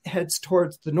Mars heads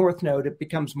towards the north node, it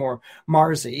becomes more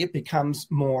Marsy. It becomes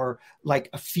more like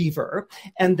a fever.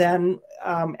 And then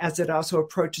as it also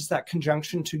approaches that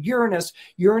conjunction to Uranus,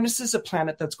 Uranus is a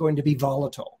planet that's going to be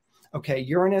volatile. Okay,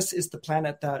 Uranus is the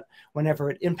planet that whenever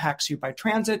it impacts you by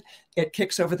transit, it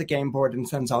kicks over the game board and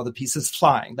sends all the pieces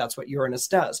flying. That's what Uranus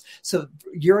does. So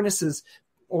Uranus has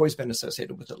always been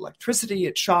associated with electricity,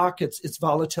 its shock, its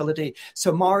volatility.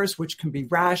 So Mars, which can be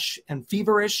rash and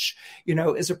feverish,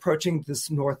 is approaching this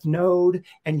north node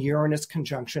and Uranus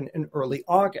conjunction in early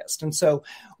August. And so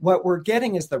what we're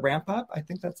getting is the ramp up, I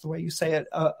think that's the way you say it,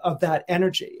 of that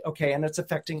energy. Okay. And it's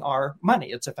affecting our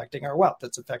money. It's affecting our wealth.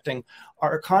 It's affecting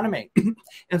our economy.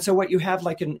 And so what you have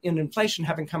like in inflation,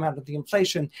 having come out of the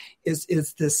inflation is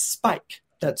this spike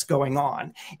that's going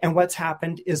on. And what's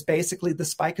happened is basically the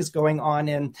spike is going on,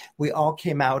 and we all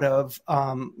came out of,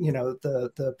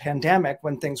 the pandemic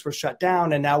when things were shut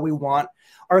down, and now we want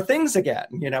our things again.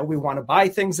 We want to buy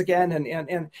things again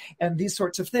and these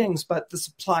sorts of things, but the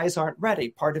supplies aren't ready.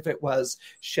 Part of it was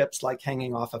ships like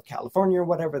hanging off of California or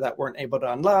whatever that weren't able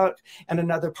to unload. And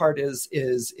another part is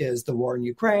the war in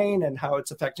Ukraine and how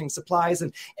it's affecting supplies.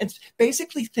 And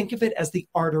basically think of it as the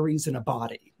arteries in a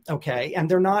body. Okay. And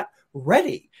they're not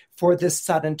ready for this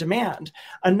sudden demand.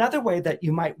 Another way that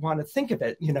you might want to think of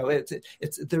it,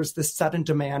 there's this sudden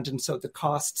demand, and so the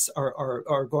costs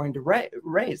are going to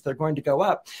raise. They're going to go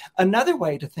up. Another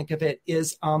way to think of it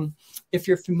is if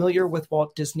you're familiar with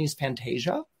Walt Disney's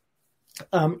Fantasia.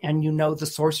 And the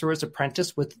Sorcerer's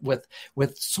Apprentice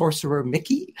with Sorcerer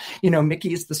Mickey.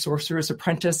 Mickey is the Sorcerer's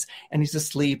Apprentice, and he's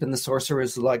asleep, and the Sorcerer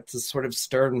is like this sort of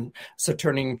stern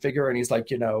Saturnian figure, and he's like,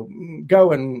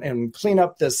 go and clean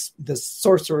up this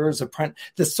Sorcerer's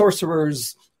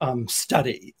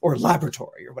study or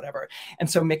laboratory or whatever.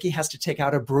 And so Mickey has to take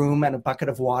out a broom and a bucket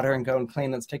of water and go and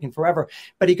clean. It's taking forever.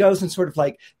 But he goes and sort of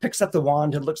like picks up the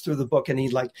wand and looks through the book, and he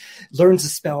like learns a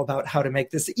spell about how to make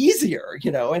this easier,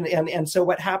 and so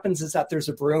what happens is that there's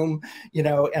a broom,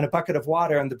 and a bucket of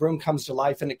water, and the broom comes to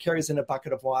life and it carries in a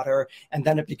bucket of water, and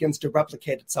then it begins to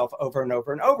replicate itself over and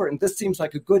over and over. And this seems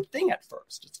like a good thing at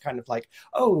first. It's kind of like,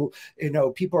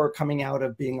 people are coming out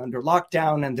of being under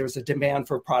lockdown, and there's a demand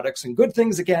for products and good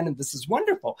things again. again, and this is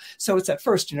wonderful. So it's at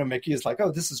first, Mickey is like,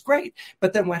 oh, this is great.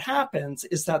 But then what happens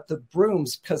is that the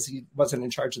brooms, because he wasn't in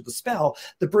charge of the spell,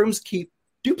 the brooms keep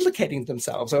duplicating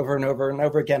themselves over and over and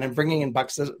over again and bringing in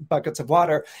buckets of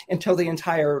water until the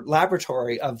entire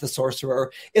laboratory of the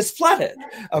sorcerer is flooded.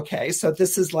 Okay, so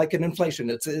this is like an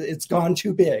inflation. It's gone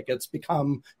too big. It's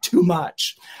become too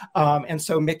much. And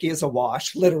so Mickey is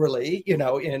awash, literally, in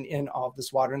all of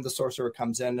this water, and the sorcerer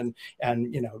comes in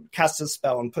and casts a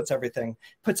spell and puts everything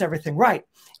right.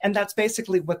 And that's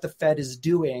basically what the Fed is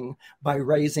doing by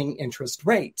raising interest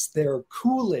rates. They're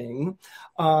cooling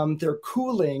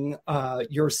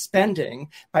your spending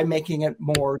by making it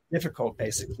more difficult,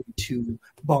 basically, to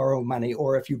borrow money.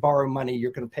 Or if you borrow money,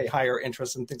 you're going to pay higher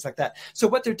interest and things like that. So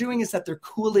what they're doing is that they're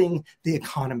cooling the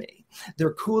economy.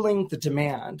 They're cooling the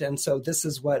demand. And so this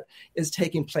is what is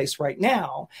taking place right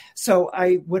now. So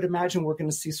I would imagine we're going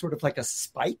to see sort of like a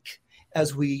spike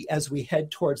as we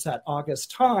head towards that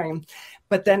August time.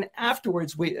 But then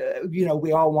afterwards, we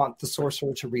all want the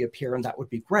sorcerer to reappear, and that would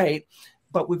be great.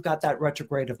 But we've got that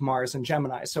retrograde of Mars and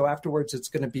Gemini. So afterwards, it's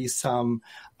going to be some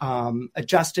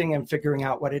adjusting and figuring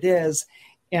out what it is.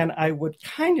 And I would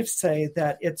kind of say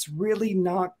that it's really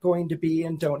not going to be,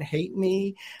 and don't hate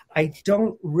me, I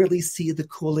don't really see the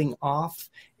cooling off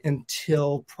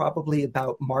until probably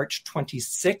about March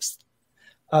 26th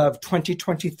of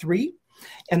 2023.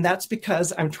 And that's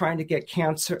because I'm trying to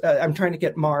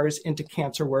get Mars into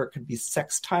Cancer, where it could be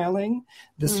sextiling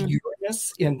this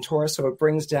Uranus in Taurus. So it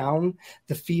brings down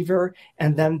the fever.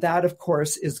 And then that, of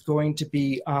course, is going to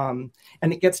be, and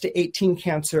it gets to 18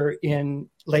 Cancer in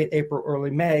late April, early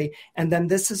May. And then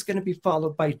this is going to be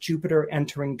followed by Jupiter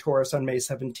entering Taurus on May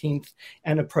 17th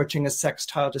and approaching a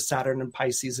sextile to Saturn and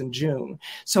Pisces in June.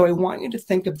 So I want you to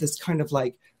think of this kind of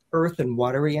like earth and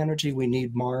watery energy. We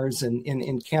need Mars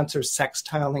in Cancer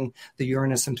sextiling the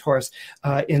Uranus and Taurus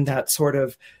in that sort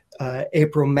of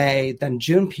April, May, then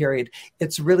June period.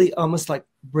 It's really almost like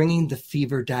bringing the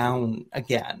fever down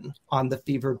again on the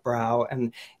fevered brow,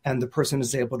 and the person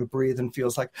is able to breathe and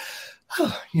feels like,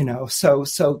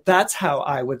 so that's how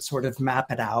I would sort of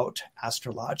map it out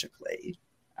astrologically.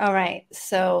 All right.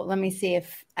 So let me see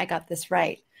if I got this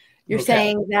right. You're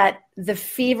saying that the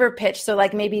fever pitch, so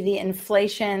like maybe the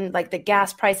inflation, like the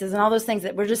gas prices and all those things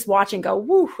that we're just watching go,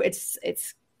 woo, it's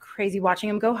crazy watching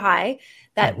them go high,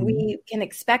 that we can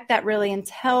expect that really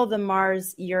until the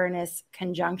Mars-Uranus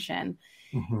conjunction.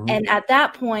 And at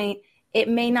that point, it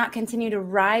may not continue to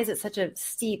rise at such a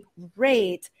steep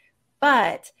rate,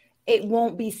 but it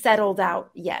won't be settled out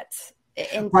yet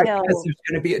until... Right, because there's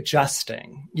going to be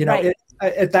adjusting. Right.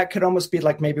 That could almost be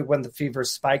like maybe when the fever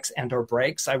spikes and or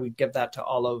breaks. I would give that to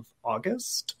all of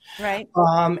August. Right.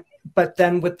 But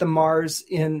then with the Mars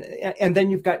and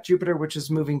then you've got Jupiter, which is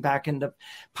moving back into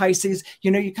Pisces.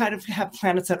 You kind of have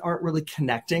planets that aren't really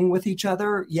connecting with each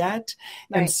other yet.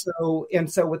 Right.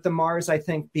 And so with the Mars, I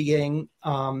think being,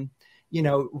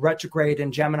 retrograde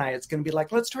in Gemini, it's going to be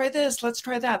like, let's try this, let's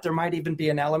try that. There might even be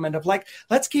an element of like,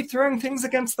 let's keep throwing things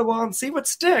against the wall and see what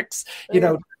sticks,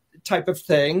 type of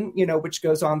thing, which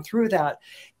goes on through that.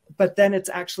 But then it's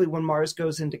actually when Mars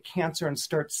goes into Cancer and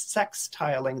starts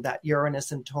sextiling that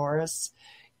Uranus and Taurus,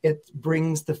 it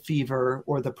brings the fever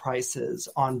or the prices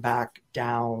on back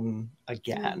down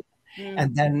again.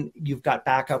 And then you've got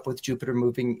backup with Jupiter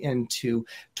moving into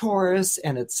Taurus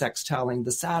and it's sextiling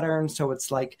the Saturn. So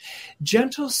it's like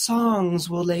gentle songs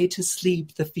will lay to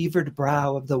sleep the fevered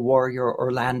brow of the warrior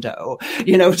Orlando,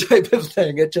 type of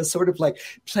thing. It just sort of like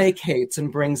placates and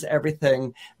brings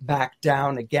everything back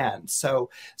down again. So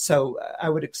I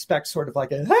would expect sort of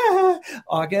like a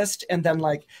August, and then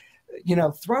like,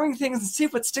 throwing things and see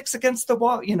what sticks against the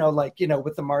wall,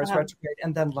 with the Mars retrograde,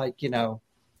 and then like,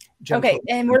 gentle. Okay,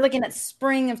 and we're looking at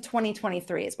spring of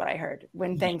 2023 is what I heard,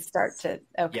 when things start to,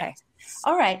 okay. Yes.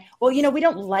 All right. Well, we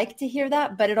don't like to hear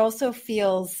that, but it also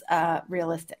feels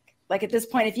realistic. Like at this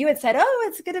point, if you had said, oh,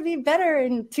 it's going to be better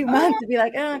in 2 months, it'd be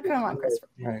like, oh, come on, Christopher.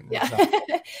 Right, yeah.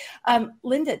 Exactly.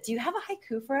 Linda, do you have a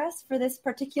haiku for us for this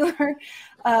particular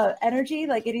energy?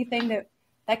 Like anything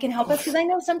that can help us? Because I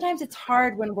know sometimes it's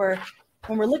hard when we're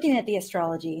looking at the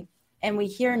astrology and we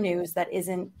hear news that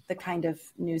isn't the kind of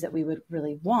news that we would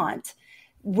really want.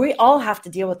 We all have to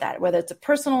deal with that, whether it's a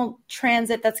personal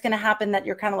transit that's going to happen that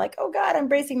you're kind of like, oh God, I'm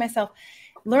bracing myself.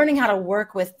 Learning how to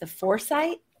work with the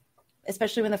foresight,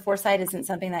 especially when the foresight isn't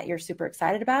something that you're super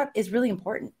excited about, is really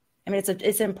important. I mean,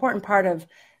 it's an important part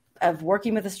of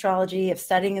working with astrology, of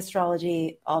studying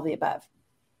astrology, all the above.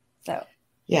 So.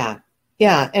 Yeah.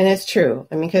 And it's true.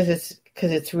 I mean, because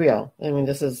it's real. I mean,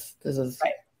 this is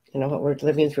right. What we're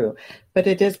living through, but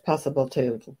it is possible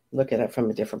to look at it from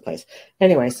a different place.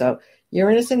 Anyway, so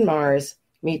Uranus and Mars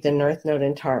Meet the North Node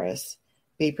in Taurus.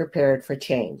 Be prepared for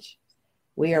change.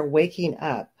 We are waking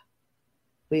up.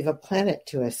 We've a planet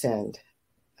to ascend.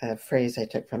 A phrase I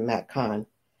took from Matt Kahn.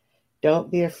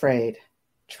 Don't be afraid.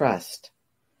 Trust.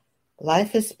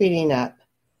 Life is speeding up.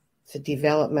 It's a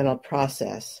developmental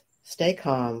process. Stay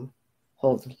calm.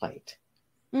 Hold the light.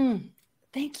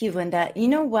 Thank you, Linda. You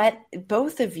know what?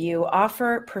 Both of you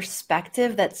offer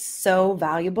perspective that's so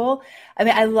valuable. I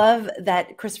mean, I love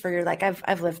that, Christopher, you're like,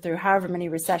 I've lived through however many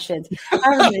recessions,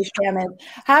 however many famines,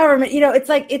 however many, it's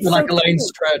like, it's like so Elaine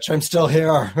Stretch. I'm still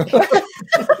here.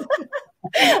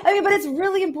 I mean, but it's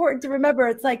really important to remember.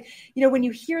 It's like, when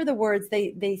you hear the words,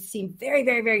 they seem very,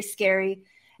 very, very scary.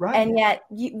 Right. And yet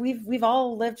we've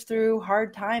all lived through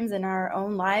hard times in our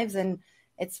own lives, and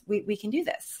we can do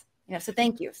this. So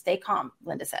thank you. Stay calm,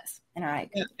 Linda says. And all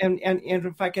right. And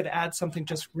if I could add something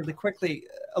just really quickly,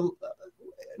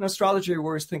 in astrology,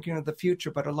 we're always thinking of the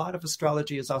future, but a lot of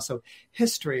astrology is also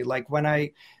history. Like when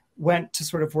I went to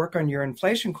sort of work on your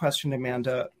inflation question,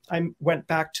 Amanda, I went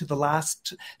back to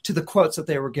the quotes that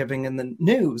they were giving in the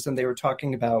news, and they were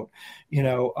talking about,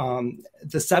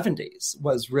 the 70s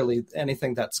was really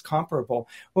anything that's comparable.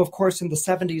 Well, of course, in the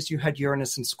 70s, you had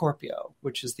Uranus in Scorpio,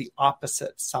 which is the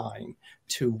opposite sign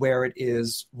to where it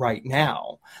is right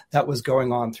now. That was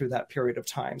going on through that period of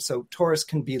time. So Taurus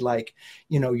can be like,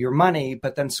 your money,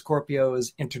 but then Scorpio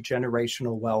is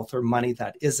intergenerational wealth, or money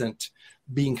that isn't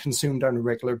being consumed on a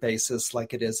regular basis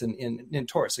like it is in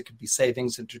Taurus. It could be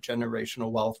savings, intergenerational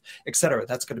wealth, et cetera.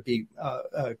 That's going to be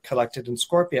collected in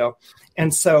Scorpio.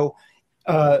 And so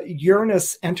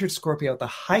Uranus entered Scorpio at the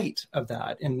height of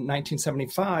that in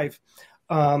 1975.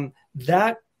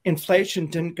 That inflation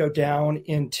didn't go down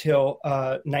until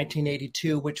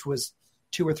 1982, which was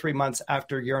 2 or 3 months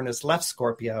after Uranus left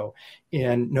Scorpio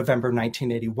in November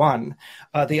 1981.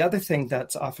 The other thing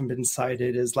that's often been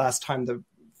cited is last time the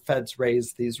Feds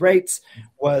raised these rates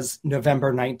was November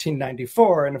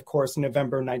 1994. And of course,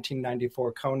 November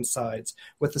 1994 coincides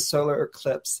with the solar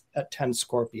eclipse at 10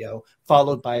 Scorpio,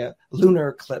 followed by a lunar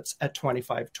eclipse at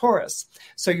 25 Taurus.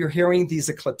 So you're hearing these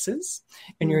eclipses,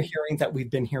 and you're hearing that we've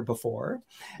been here before.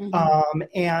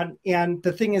 And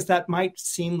the thing is, that might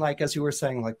seem like, as you were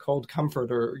saying, like cold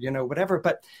comfort or, whatever,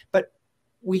 but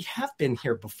we have been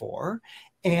here before.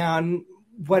 And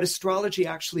what astrology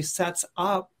actually sets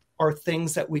up are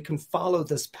things that we can follow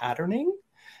this patterning,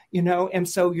 and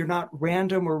so you're not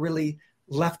random or really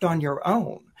left on your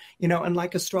own, and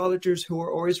like astrologers who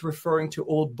are always referring to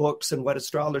old books and what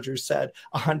astrologers said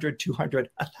 100, 200,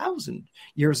 1,000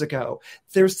 years ago,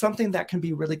 there's something that can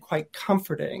be really quite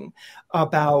comforting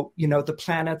about, the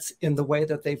planets in the way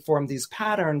that they form these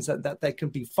patterns and that they can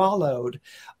be followed,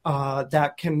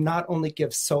 that can not only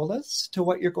give solace to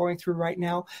what you're going through right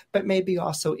now, but maybe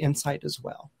also insight as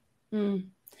well.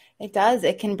 It does.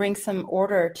 It can bring some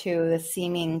order to the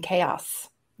seeming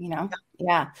chaos,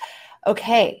 Yeah.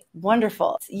 Okay.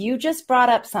 Wonderful. You just brought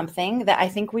up something that I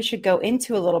think we should go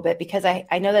into a little bit, because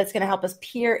I know that's going to help us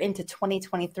peer into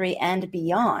 2023 and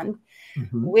beyond,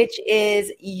 which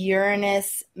is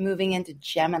Uranus moving into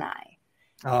Gemini.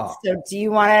 Oh. So do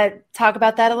you want to talk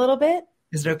about that a little bit?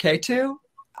 Is it okay to?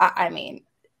 I mean,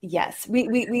 yes, we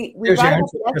brought it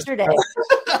up yesterday.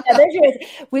 Yeah, there's yours.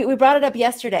 We brought it up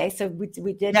yesterday, so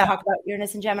we did talk about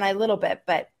Uranus and Gemini a little bit,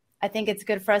 but I think it's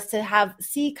good for us to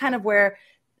see kind of where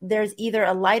there's either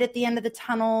a light at the end of the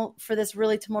tunnel for this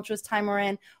really tumultuous time we're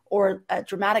in, or a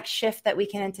dramatic shift that we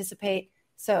can anticipate.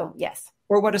 So yes.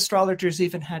 Or what astrologers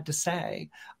even had to say.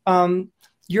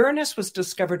 Uranus was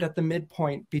discovered at the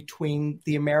midpoint between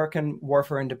the American War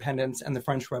for Independence and the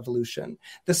French Revolution.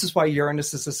 This is why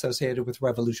Uranus is associated with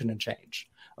revolution and change,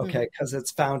 okay? Because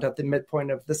it's found at the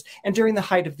midpoint of this and during the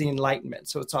height of the Enlightenment.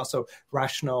 So it's also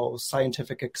rational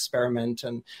scientific experiment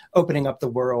and opening up the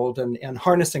world and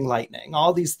harnessing lightning.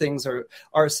 All these things are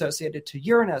associated to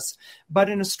Uranus. But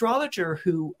an astrologer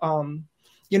who,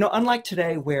 unlike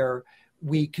today where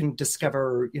we can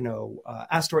discover,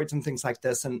 asteroids and things like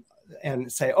this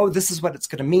and say, oh, this is what it's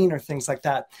going to mean, or things like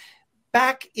that.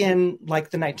 Back in like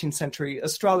the 19th century,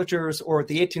 astrologers, or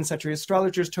the 18th century,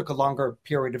 astrologers took a longer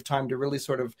period of time to really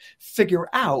sort of figure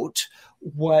out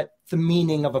what the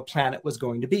meaning of a planet was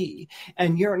going to be.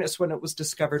 And Uranus, when it was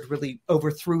discovered, really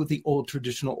overthrew the old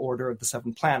traditional order of the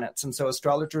 7 planets. And so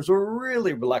astrologers were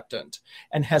really reluctant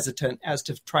and hesitant as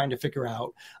to trying to figure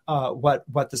out what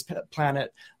this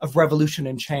planet of revolution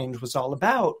and change was all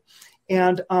about.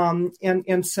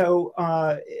 So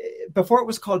before it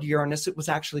was called Uranus, it was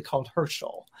actually called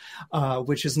Herschel,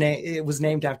 which is it was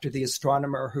named after the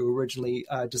astronomer who originally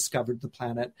discovered the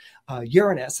planet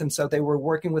Uranus. And so they were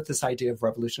working with this idea of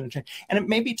revolution and change. And it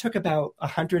maybe took about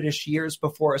 100-ish years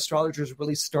before astrologers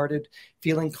really started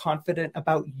feeling confident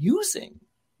about using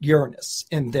Uranus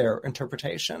in their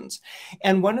interpretations.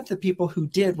 And one of the people who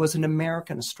did was an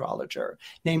American astrologer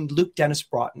named Luke Dennis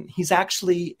Broughton. He's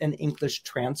actually an English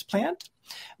transplant,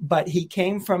 but he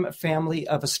came from a family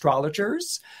of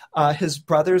astrologers. His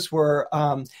brothers were,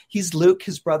 he's Luke,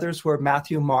 his brothers were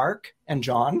Matthew, Mark, and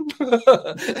John.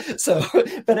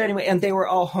 But anyway, and they were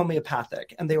all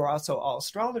homeopathic, and they were also all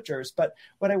astrologers. But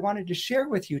what I wanted to share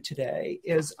with you today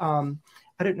is,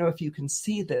 I don't know if you can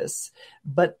see this,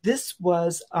 but this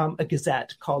was a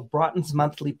gazette called Broughton's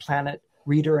Monthly Planet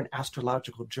Reader and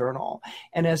Astrological Journal.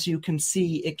 And as you can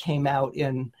see, it came out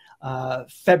in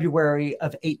February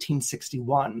of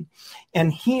 1861.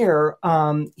 And here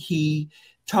he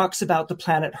talks about the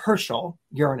planet Herschel,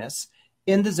 Uranus,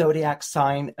 in the zodiac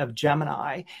sign of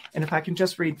Gemini. And if I can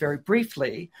just read very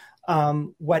briefly,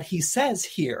 what he says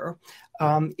here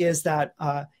is that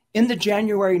in the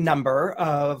January number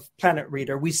of Planet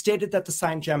Reader, we stated that the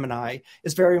sign Gemini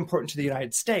is very important to the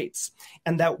United States,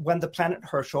 and that when the planet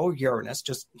Herschel, Uranus,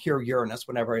 just hear Uranus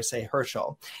whenever I say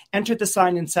Herschel, entered the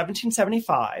sign in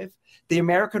 1775, the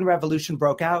American Revolution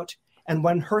broke out. And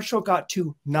when Herschel got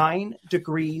to 9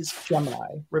 degrees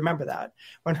Gemini, remember that,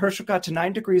 when Herschel got to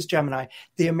 9 degrees Gemini,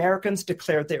 the Americans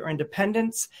declared their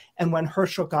independence. And when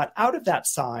Herschel got out of that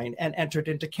sign and entered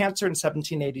into Cancer in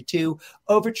 1782,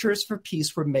 overtures for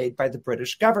peace were made by the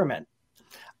British government.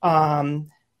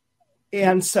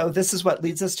 And so this is what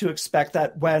leads us to expect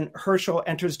that when Herschel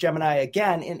enters Gemini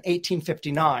again in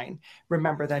 1859,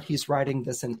 remember that he's writing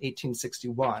this in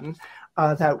 1861,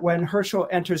 that when Herschel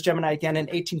enters Gemini again in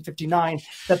 1859,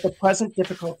 that the present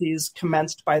difficulties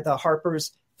commenced by the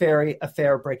Harper's Ferry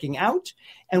affair breaking out.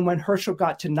 And when Herschel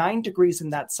got to 9 degrees in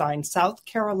that sign, South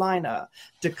Carolina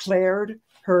declared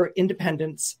her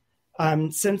independence.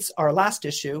 Since our last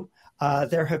issue,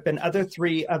 there have been other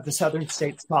 3 of the southern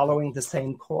states following the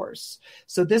same course.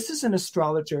 So this is an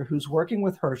astrologer who's working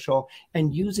with Herschel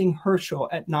and using Herschel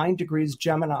at 9 degrees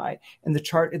Gemini in the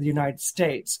chart of the United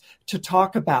States to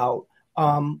talk about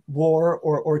war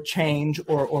or change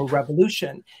or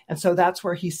revolution. And so that's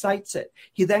where he cites it.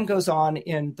 He then goes on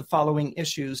in the following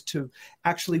issues to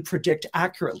actually predict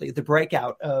accurately the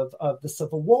breakout of the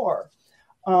Civil War.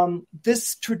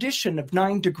 This tradition of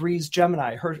 9 degrees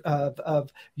Gemini, of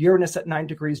Uranus at 9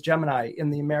 degrees Gemini in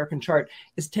the American chart,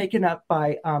 is taken up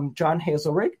by John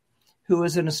Hazelrig, who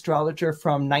is an astrologer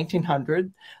from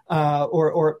 1900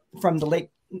 or from the late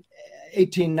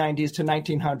 1890s to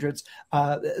 1900s.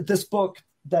 This book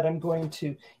that I'm going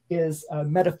to is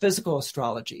Metaphysical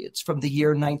Astrology. It's from the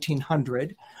year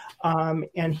 1900.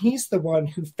 And he's the one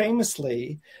who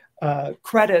famously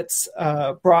credits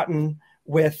Broughton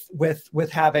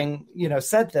with having,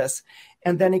 said this.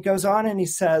 And then he goes on and he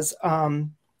says,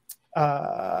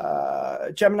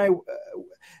 Gemini,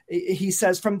 he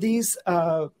says, from these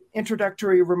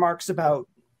introductory remarks about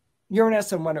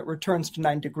Uranus and when it returns to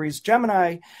 9 degrees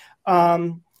Gemini,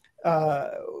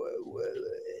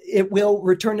 it will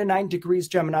return to 9 degrees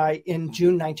Gemini in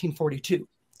June 1942,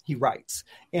 he writes.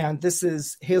 And this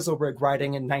is Hazelrig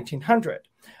writing in 1900.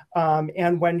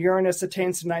 And when Uranus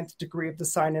attains the 9th degree of the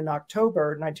sign in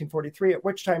October 1943, at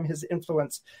which time his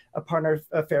influence upon our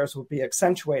affairs will be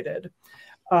accentuated.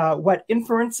 What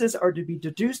inferences are to be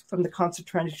deduced from the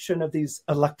concentration of these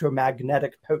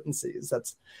electromagnetic potencies?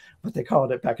 That's what they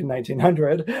called it back in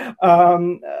 1900.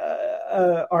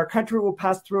 Our country will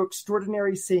pass through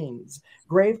extraordinary scenes.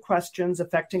 Grave questions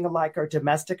affecting alike our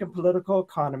domestic and political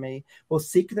economy will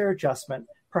seek their adjustment,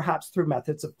 perhaps through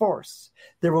methods of force.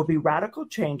 There will be radical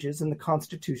changes in the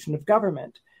constitution of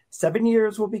government. 7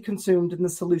 years will be consumed in the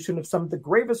solution of some of the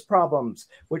gravest problems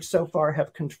which so far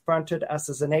have confronted us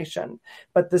as a nation.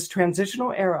 But this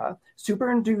transitional era,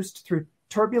 superinduced through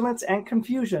turbulence and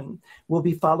confusion, will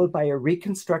be followed by a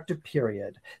reconstructive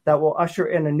period that will usher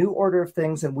in a new order of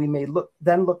things, and we may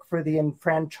then look for the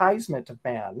enfranchisement of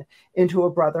man into a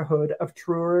brotherhood of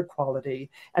truer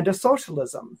equality and a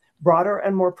socialism broader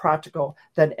and more practical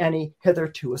than any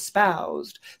hitherto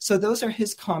espoused. So those are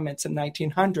his comments in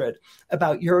 1900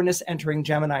 about Uranus entering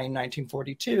Gemini in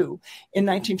 1942. In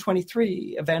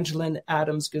 1923, Evangeline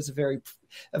Adams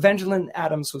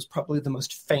was probably the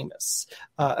most famous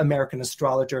American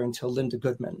astrologer until Linda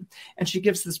Goodman. And she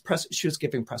was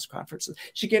giving press conferences.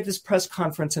 She gave this press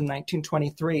conference in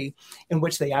 1923 in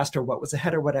which they asked her what was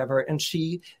ahead or whatever. And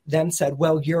she then said,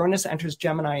 well, Uranus enters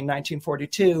Gemini in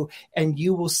 1942, and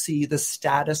you will see see the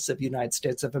status of the United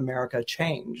States of America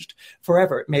changed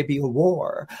forever. It may be a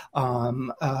war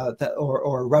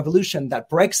or a revolution that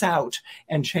breaks out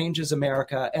and changes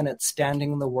America, and it's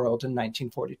standing in the world in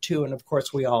 1942. And of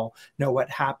course, we all know what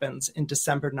happens in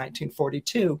December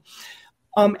 1942.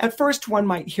 At first, one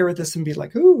might hear this and be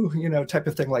like, ooh, type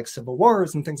of thing, like civil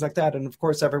wars and things like that. And of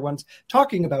course, everyone's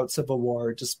talking about civil war,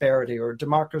 or disparity, or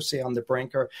democracy on the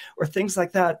brink, or things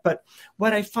like that. But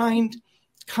what I find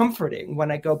comforting when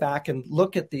I go back and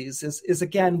look at these is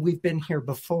again, we've been here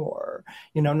before.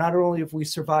 Not only have we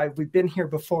survived, we've been here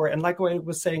before. And like what I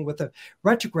was saying with the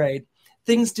retrograde,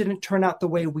 things didn't turn out the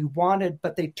way we wanted,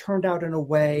 but they turned out in a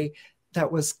way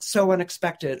that was so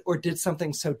unexpected, or did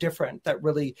something so different that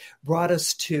really brought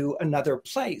us to another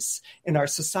place in our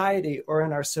society or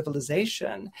in our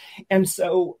civilization. And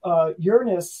so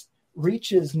Uranus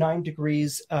reaches 9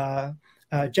 degrees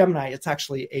Gemini. It's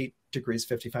actually 8 degrees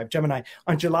 55 Gemini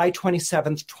on July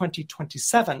 27th,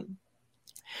 2027.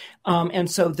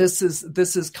 And so this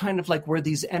is kind of like where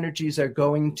these energies are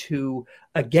going to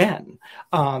again.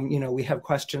 We have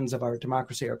questions of our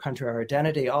democracy, our country, our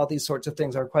identity, all these sorts of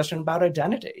things, our question about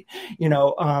identity,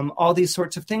 all these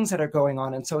sorts of things that are going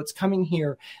on. And so it's coming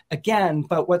here again.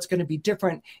 But what's going to be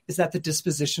different is that the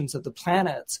dispositions of the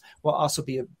planets will also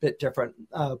be a bit different.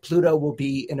 Pluto will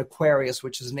be in Aquarius,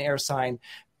 which is an air sign.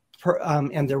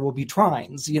 And there will be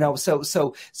trines,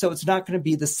 so it's not going to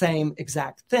be the same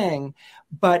exact thing,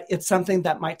 but it's something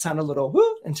that might sound a little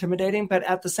intimidating, but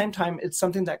at the same time, it's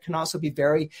something that can also be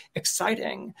very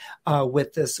exciting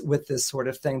with this sort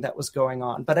of thing that was going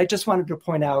on. But I just wanted to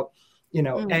point out,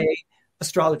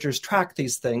 astrologers track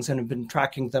these things and have been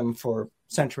tracking them for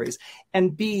centuries,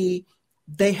 and B,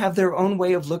 they have their own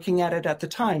way of looking at it at the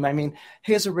time. I mean,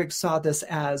 Hazelrig saw this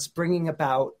as bringing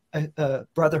about a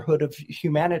brotherhood of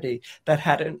humanity that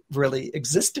hadn't really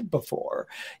existed before,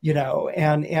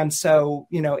 and so,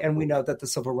 and we know that the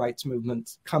civil rights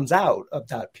movement comes out of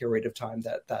that period of time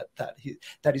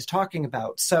that he's talking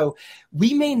about. So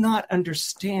we may not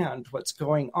understand what's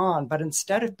going on, but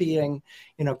instead of being,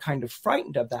 kind of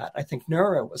frightened of that, I think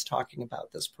Nura was talking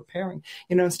about this, preparing,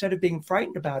 instead of being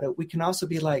frightened about it, we can also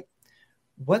be like,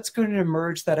 what's going to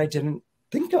emerge that I didn't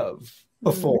think of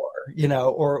before,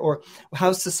 or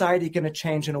how's society going to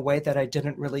change in a way that I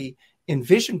didn't really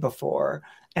envision before?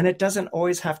 And it doesn't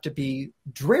always have to be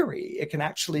dreary. It can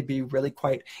actually be really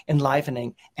quite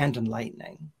enlivening and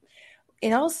enlightening.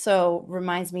 It also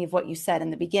reminds me of what you said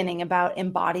in the beginning about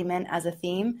embodiment as a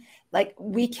theme. Like,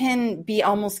 we can be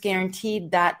almost guaranteed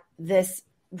that this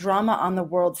drama on the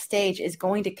world stage is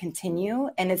going to continue,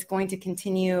 and it's going to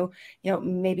continue,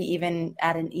 maybe even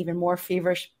at an even more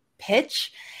feverish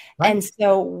pitch. Right. And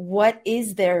so what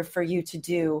is there for you to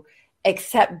do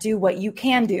except do what you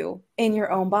can do in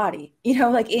your own body,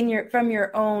 like from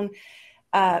your own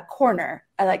corner?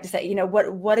 I like to say,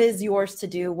 what is yours to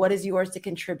do? What is yours to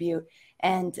contribute?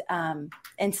 And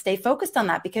stay focused on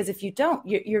that, because if you don't,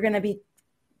 you're going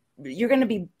to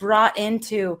be brought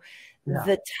into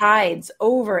the tides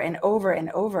over and over and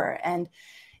over. And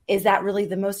is that really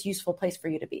the most useful place for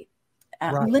you to be?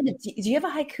 Right. Linda, do you have a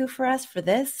haiku for us for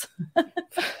this?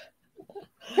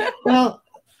 Well,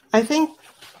 I think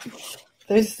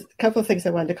there's a couple of things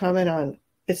I wanted to comment on.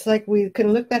 It's like we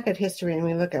can look back at history and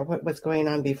we look at what was going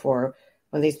on before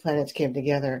when these planets came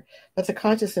together, but the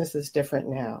consciousness is different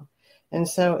now. And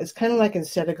so it's kind of like,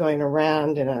 instead of going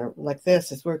around like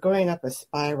this, we're going up a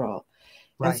spiral.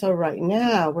 Right. And so right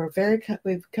now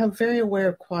we've become very aware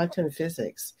of quantum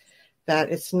physics,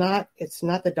 that it's not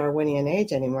the Darwinian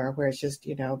age anymore, where it's just,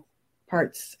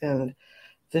 parts and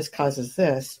this causes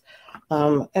this.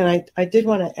 And I did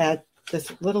want to add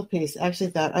this little piece, actually,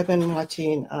 that I've been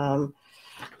watching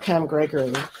Pam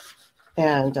Gregory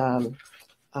and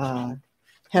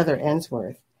Heather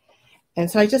Ensworth. And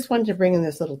so I just wanted to bring in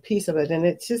this little piece of it. And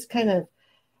it's just kind of,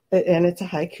 and it's a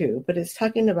haiku, but it's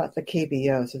talking about the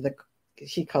KBOs, or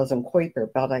she calls them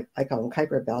Kuiper belt. I call them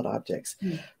Kuiper belt objects.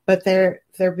 Mm. But they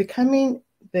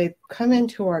come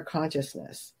into our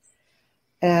consciousness,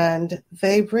 and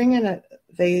they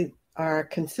they are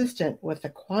consistent with the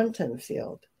quantum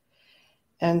field.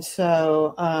 And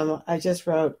so I just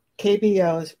wrote,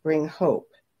 KBOs bring hope,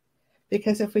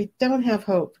 because if we don't have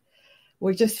hope,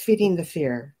 we're just feeding the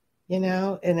fear,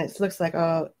 and it looks like,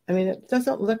 it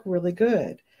doesn't look really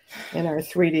good in our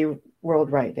 3D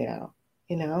world right now.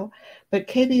 But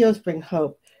KBOs bring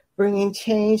hope, bringing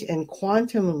change and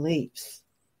quantum leaps,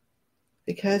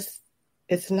 because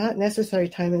it's not necessarily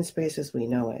time and space as we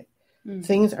know it. Mm-hmm.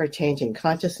 Things are changing.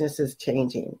 Consciousness is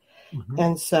changing. Mm-hmm.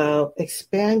 And so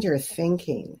expand your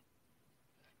thinking.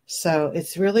 So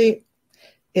it's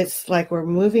like we're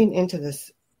moving into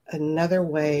this another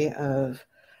way of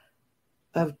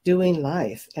doing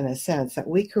life, in a sense, that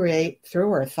we create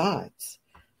through our thoughts.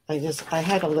 I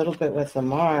had a little bit with the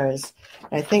Mars.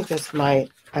 I think this might,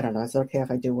 I don't know, is it okay if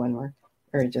I do one more?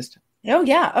 Or just... Oh,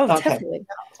 yeah. Oh, okay. Definitely.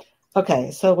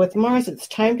 Okay, so with Mars, it's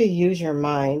time to use your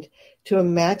mind to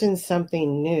imagine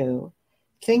something new.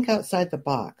 Think outside the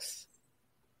box.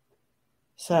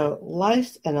 So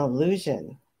life's an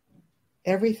illusion.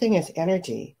 Everything is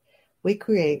energy. We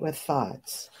create with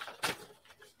thoughts.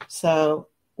 So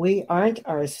we aren't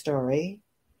our story.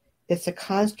 It's a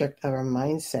construct of our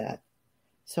mindset.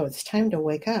 So it's time to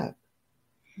wake up.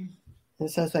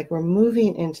 And so it's like we're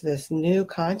moving into this new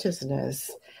consciousness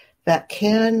that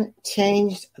can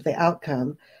change the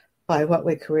outcome by what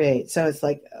we create. So it's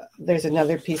like, there's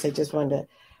another piece I just wanted to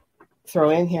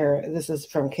throw in here. This is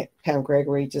from Pam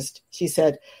Gregory. She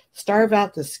said, starve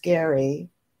out the scary.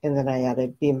 And then I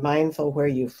added, be mindful where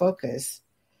you focus,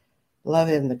 love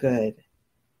in the good.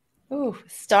 Ooh,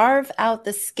 starve out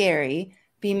the scary,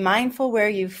 be mindful where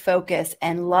you focus,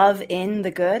 and love in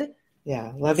the good.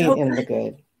 Yeah, loving in the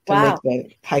good to Wow. make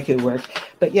the haiku work.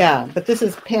 But this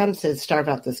is, Pam says, starve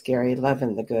out the scary, love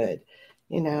in the good,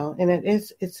 and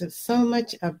it's so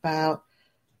much about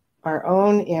our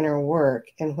own inner work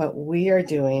and what we are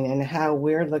doing and how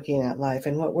we're looking at life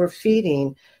and what we're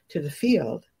feeding to the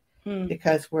field.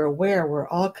 Because we're aware we're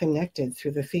all connected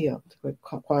through the field, with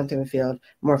quantum field,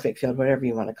 morphic field, whatever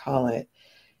you want to call it.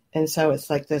 And so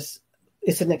it's like this,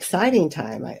 it's an exciting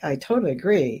time. I totally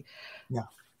agree. Yeah.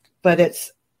 But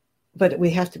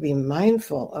we have to be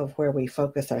mindful of where we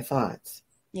focus our thoughts.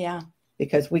 Yeah.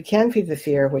 Because we can feed the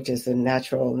fear, which is the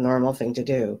natural, normal thing to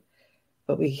do.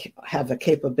 But we have the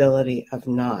capability of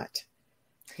not,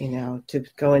 to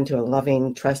go into a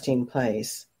loving, trusting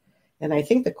place. And I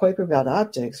think the Kuiper Belt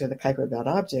objects, or the Kuiper Belt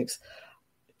objects,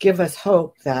 give us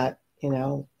hope that,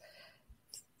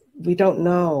 we don't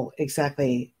know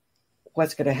exactly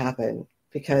what's going to happen,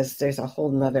 because there's a whole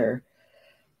nother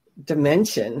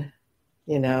dimension,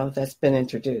 that's been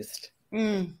introduced.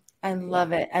 I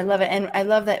love it. I love it. And I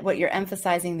love that what you're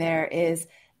emphasizing there is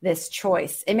this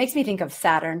choice. It makes me think of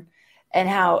Saturn and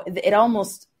how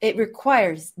it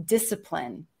requires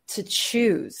discipline to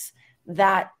choose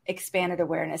that expanded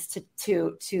awareness,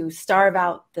 to starve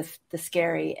out the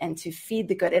scary and to feed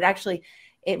the good.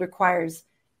 It requires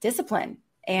discipline,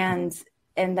 and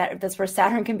that's where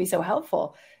Saturn can be so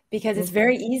helpful, because it's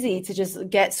very easy to just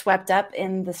get swept up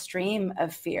in the stream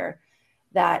of fear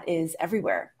that is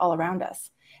everywhere all around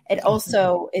us. It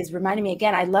also is reminding me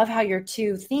again, I love how your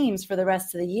two themes for the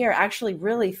rest of the year actually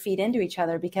really feed into each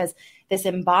other, because this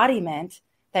embodiment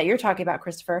that you're talking about,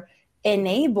 Christopher,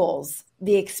 enables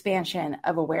the expansion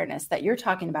of awareness that you're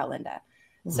talking about, Linda.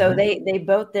 So they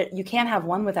both, you can't have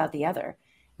one without the other.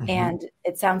 And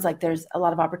it sounds like there's a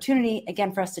lot of opportunity,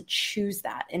 again, for us to choose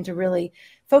that and to really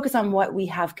focus on what we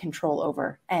have control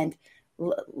over and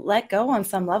let go on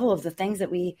some level of the things that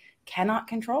we cannot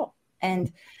control.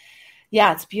 And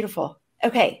yeah, it's beautiful.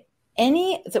 Okay.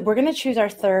 So we're going to choose our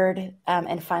third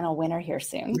and final winner here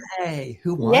soon. Yay.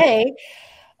 Who won? Yay.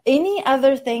 Any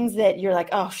other things that you're like,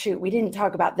 oh, shoot, we didn't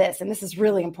talk about this, and this is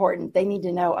really important. They need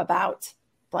to know about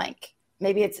blank.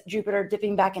 Maybe it's Jupiter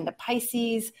dipping back into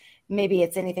Pisces. Maybe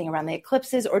it's anything around the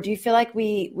eclipses. Or do you feel like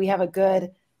we have a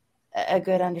good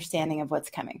understanding of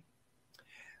what's coming?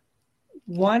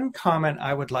 One comment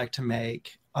I would like to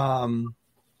make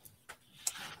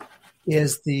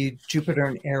is the Jupiter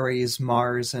and Aries,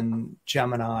 Mars and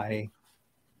Gemini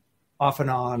off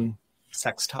and on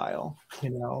sextile,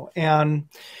 and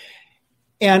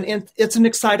it's an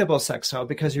excitable sextile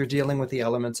because you're dealing with the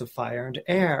elements of fire and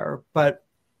air. But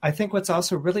I think what's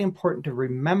also really important to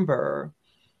remember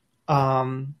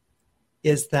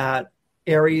is that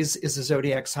Aries is a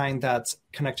zodiac sign that's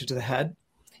connected to the head,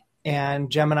 and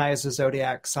Gemini is a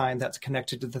zodiac sign that's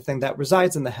connected to the thing that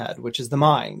resides in the head, which is the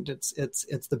mind.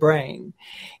 It's the brain.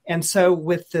 And so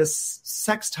with this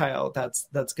sextile that's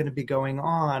going to be going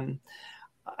on,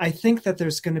 I think that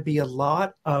there's going to be a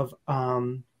lot of,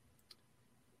 trying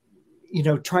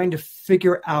to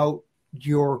figure out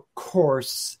your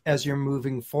course as you're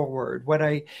moving forward.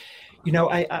 I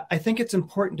think it's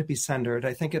important to be centered.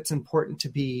 I think it's important to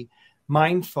be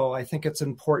mindful. I think it's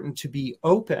important to be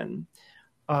open.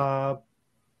 And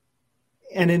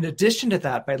in addition to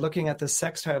that, by looking at the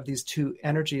sextile of these two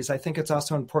energies, I think it's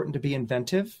also important to be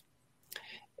inventive,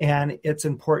 and it's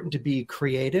important to be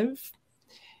creative,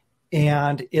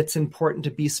 and it's important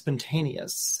to be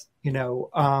spontaneous.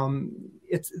 This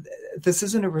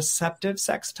isn't a receptive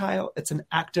sextile; it's an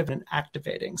active and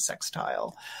activating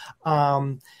sextile.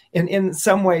 And in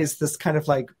some ways, this kind of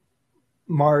like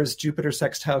Mars Jupiter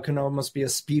sextile can almost be a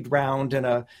speed round in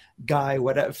a Guy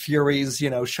Fury's,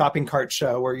 shopping cart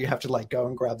show where you have to like go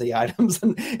and grab the items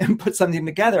and put something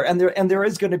together. And there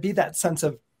is going to be that sense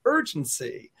of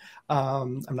urgency.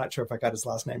 I'm not sure if I got his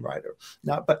last name right or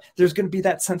not, but there's going to be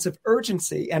that sense of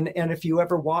urgency. And if you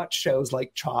ever watch shows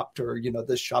like Chopped or,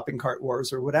 the Shopping Cart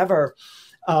Wars or whatever,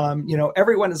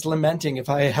 everyone is lamenting if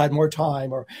I had more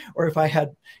time or if I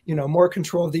had, more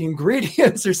control of the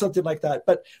ingredients or something like that.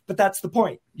 But that's the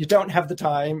point. You don't have the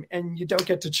time and you don't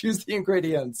get to choose the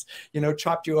ingredients.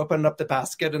 Chopped, you open up the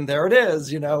basket and there it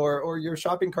is, or your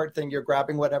shopping cart thing, you're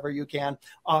grabbing whatever you can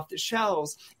off the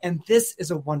shelves. And this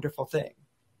is a wonderful thing.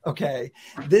 Okay.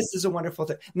 This is a wonderful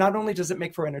thing. Not only does it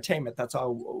make for entertainment, that's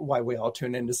all why we all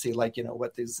tune in to see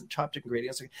what these chopped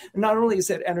ingredients are. Not only is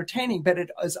it entertaining, but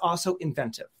it is also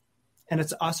inventive and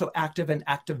it's also active and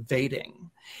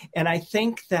activating. And I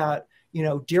think that,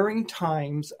 during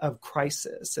times of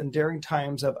crisis and during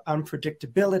times of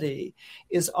unpredictability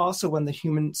is also when the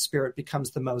human spirit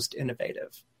becomes the most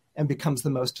innovative and becomes the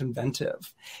most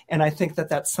inventive. And I think that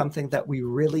that's something that we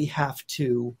really have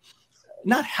to,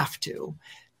 not have to,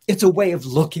 it's a way of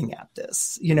looking at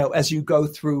this, as you go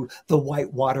through the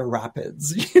white water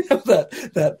rapids,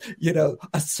 that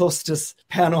a solstice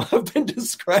panel have been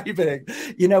describing,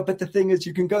 but the thing is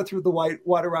you can go through the white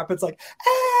water rapids like,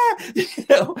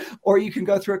 or you can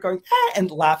go through it going, and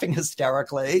laughing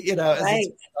hysterically, right.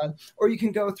 Or you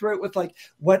can go through it with like,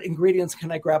 what ingredients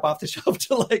can I grab off the shelf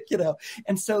to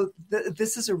and so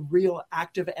this is a real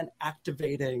active and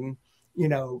activating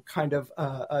kind of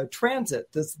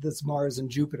transit, this Mars and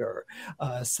Jupiter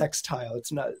sextile.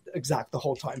 It's not exact the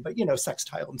whole time, but,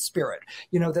 sextile and spirit,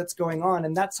 that's going on.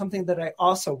 And that's something that I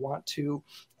also want to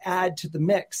add to the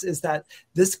mix is that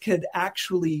this could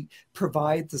actually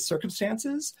provide the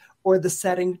circumstances or the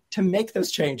setting to make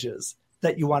those changes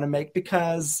that you want to make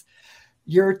because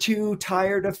you're too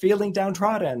tired of feeling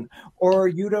downtrodden, or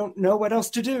you don't know what else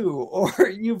to do, or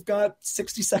you've got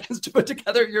 60 seconds to put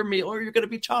together your meal, or you're going to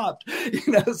be chopped.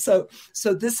 So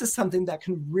this is something that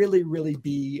can really, really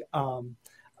be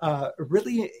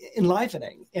really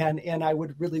enlivening, and I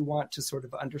would really want to sort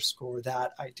of underscore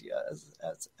that idea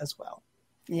as well.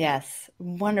 Yes,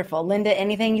 wonderful, Linda.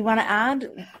 Anything you want to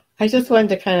add? I just wanted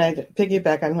to kind of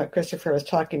piggyback on what Christopher was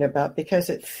talking about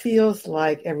because it feels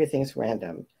like everything's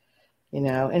random.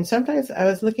 And sometimes I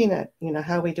was looking at,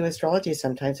 how we do astrology.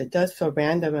 Sometimes it does feel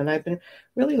random. And I've been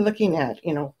really looking at,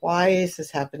 why is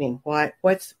this happening?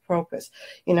 What's the purpose?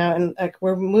 And like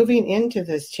we're moving into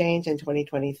this change in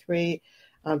 2023.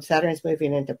 Saturn's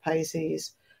moving into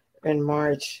Pisces in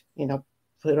March.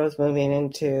 Pluto's moving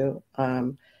into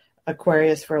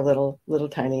Aquarius for a little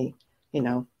tiny,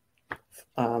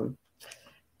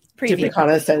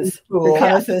 reconnaissance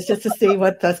just to see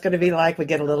what that's going to be like. We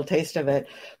get a little taste of it,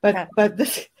 but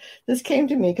this came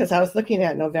to me because I was looking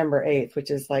at November 8th, which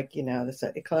is like this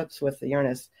eclipse with the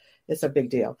Uranus. It's a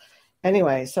big deal.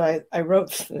 Anyway, so I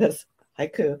wrote this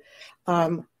haiku.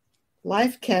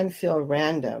 Life can feel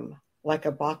random, like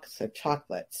a box of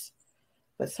chocolates,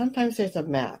 but sometimes there's a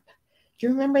map. Do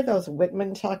you remember those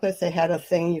Whitman chocolates? They had a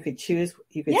thing you could choose.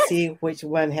 You could see which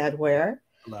one had where.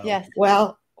 Hello. Yes.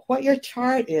 Well, what your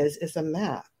chart is a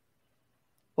map.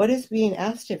 What is being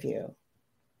asked of you?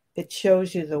 It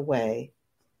shows you the way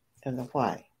and the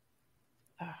why.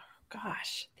 Oh,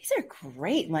 gosh. These are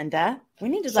great, Linda. We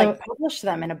need to publish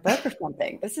them in a book or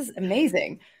something. This is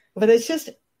amazing. But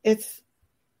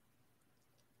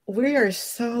we are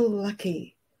so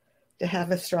lucky to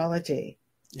have astrology.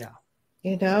 Yeah.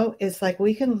 It's like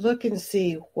we can look and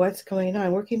see what's going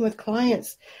on. Working with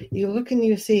clients, you look and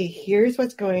you see, here's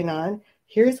what's going on.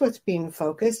 Here's what's being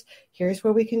focused. Here's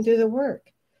where we can do the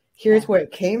work. Here's where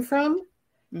it came from.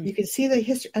 Mm-hmm. You can see the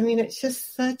history. I mean, it's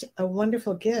just such a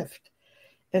wonderful gift.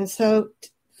 And so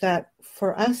that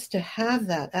for us to have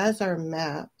that as our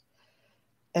map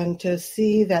and to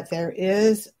see that there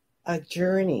is a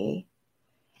journey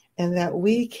and that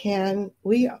we can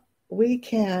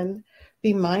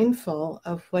be mindful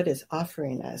of what is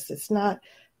offering us. It's not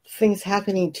things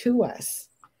happening to us.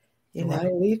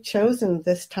 We've chosen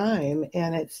this time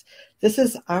and this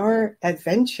is our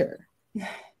adventure,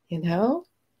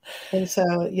 And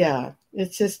so,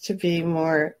 it's just to be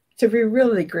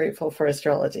really grateful for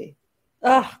astrology.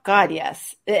 Oh, God,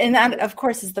 yes. And that, of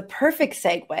course, is the perfect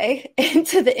segue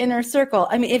into the inner circle.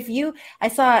 I mean, I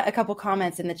saw a couple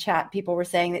comments in the chat. People were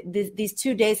saying that these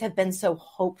 2 days have been so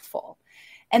hopeful.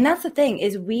 And that's the thing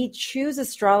is we choose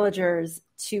astrologers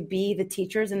to be the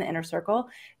teachers in the inner circle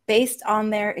based on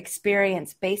their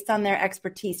experience, based on their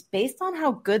expertise, based on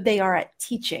how good they are at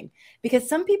teaching. Because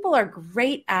some people are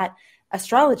great at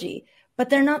astrology, but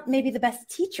they're not maybe the best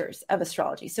teachers of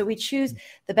astrology. So we choose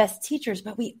the best teachers,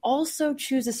 but we also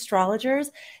choose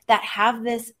astrologers that have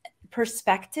this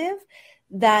perspective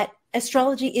that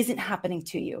astrology isn't happening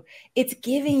to you. It's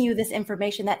giving you this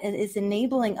information that is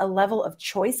enabling a level of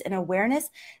choice and awareness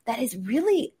that is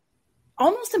really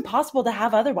almost impossible to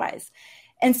have otherwise.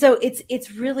 And so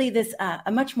it's really this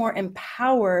a much more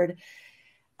empowered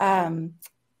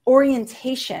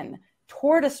orientation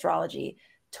toward astrology,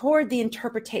 toward the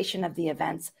interpretation of the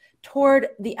events, toward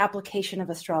the application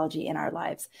of astrology in our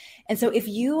lives. And so if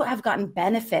you have gotten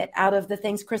benefit out of the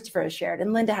things Christopher has shared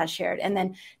and Linda has shared, and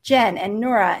then Jen and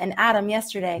Nora and Adam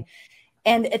yesterday,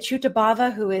 and Achyuta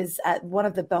Bhava, who is one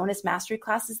of the bonus mastery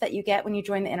classes that you get when you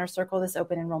join the Inner Circle, this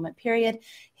open enrollment period,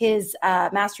 his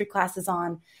mastery class is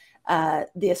on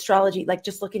the astrology, like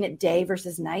just looking at day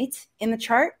versus night in the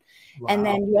chart. Wow. And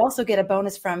then you also get a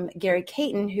bonus from Gary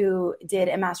Caton, who did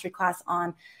a mastery class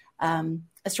on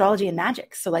astrology and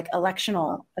magic. So like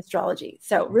electional astrology.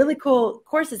 So really cool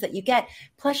courses that you get.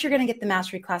 Plus you're going to get the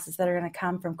mastery classes that are going to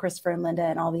come from Christopher and Linda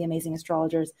and all the amazing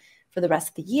astrologers for the rest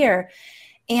of the year.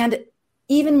 And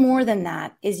even more than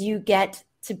that is you get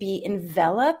to be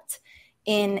enveloped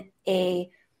in a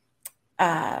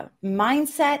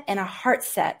mindset and a heart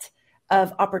set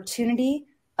of opportunity,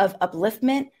 of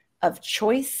upliftment, of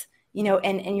choice,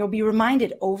 and you'll be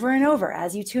reminded over and over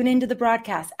as you tune into the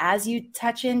broadcast, as you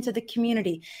touch into the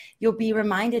community, you'll be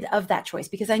reminded of that choice,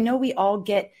 because I know we all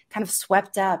get kind of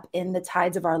swept up in the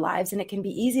tides of our lives, and it can be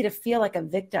easy to feel like a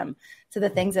victim to the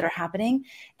things that are happening.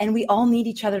 And we all need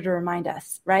each other to remind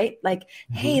us, right? Like,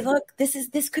 hey, look,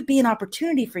 this could be an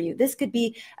opportunity for you. This could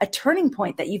be a turning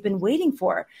point that you've been waiting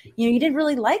for. You didn't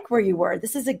really like where you were.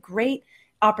 This is a great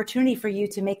opportunity for you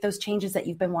to make those changes that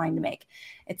you've been wanting to make.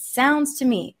 It sounds to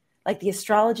me like the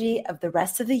astrology of the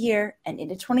rest of the year and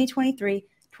into 2023,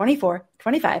 24,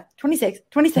 25, 26,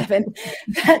 27,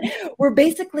 that we're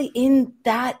basically in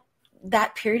that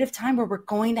period of time where we're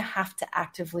going to have to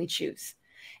actively choose.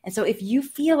 And so if you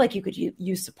feel like you could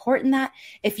use support in that,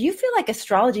 if you feel like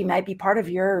astrology might be part of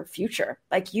your future,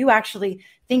 like you actually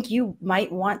think you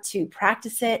might want to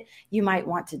practice it, you might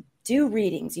want to do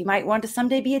readings, you might want to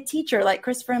someday be a teacher like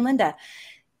Christopher and Linda,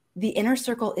 the Inner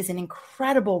Circle is an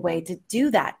incredible way to do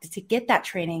that, to get that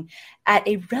training at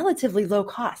a relatively low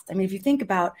cost. I mean, if you think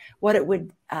about what it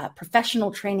would,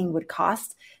 professional training would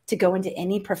cost to go into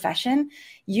any profession,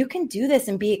 you can do this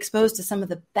and be exposed to some of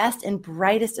the best and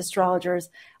brightest astrologers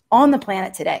on the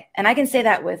planet today. And I can say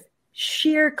that with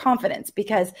sheer confidence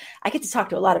because I get to talk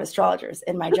to a lot of astrologers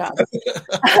in my job.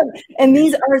 And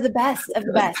these are the best of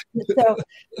the best. So,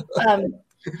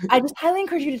 I just highly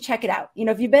encourage you to check it out.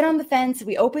 If you've been on the fence,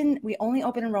 we only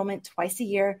open enrollment twice a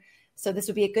year. So this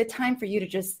would be a good time for you to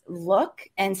just look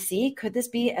and see, could this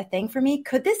be a thing for me?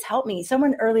 Could this help me?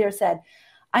 Someone earlier said,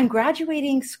 I'm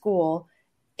graduating school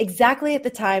exactly at the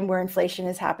time where inflation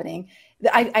is happening.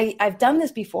 I've done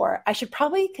this before. I should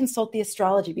probably consult the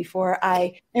astrology before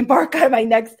I embark on my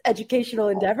next educational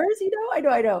endeavors. I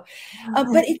know.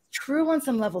 But it's true on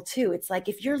some level too. It's like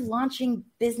if you're launching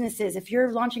businesses, if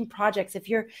you're launching projects, if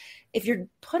you're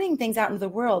putting things out into the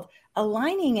world,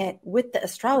 aligning it with the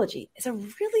astrology is a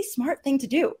really smart thing to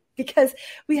do because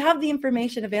we have the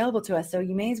information available to us. So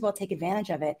you may as well take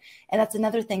advantage of it. And that's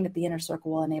another thing that the Inner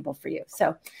Circle will enable for you.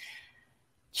 So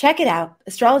check it out,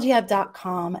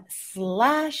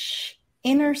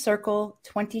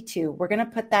 astrologyhub.com/innercircle22. We're going to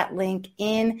put that link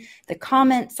in the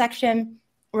comment section.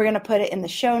 We're going to put it in the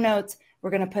show notes. We're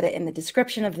going to put it in the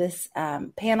description of this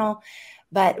panel.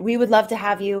 But we would love to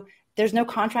have you. There's no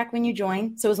contract when you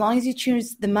join. So as long as you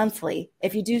choose the monthly,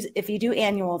 if you do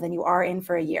annual, then you are in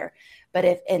for a year.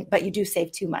 But you do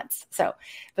save 2 months. But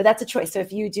that's a choice. So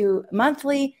if you do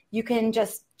monthly, you can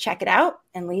just check it out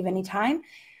and leave anytime.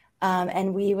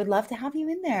 And we would love to have you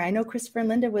in there. I know Christopher and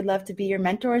Linda would love to be your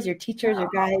mentors, your teachers, your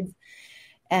guides.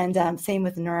 And same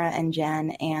with Nora and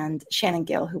Jen and Shannon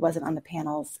Gill, who wasn't on the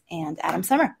panels, and Adam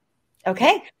Summer.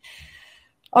 Okay.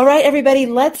 All right, everybody,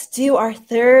 let's do our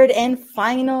third and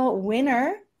final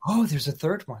winner. Oh, there's a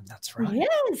third one. That's right.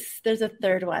 Yes, there's a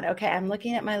third one. Okay, I'm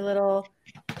looking at my little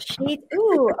sheet.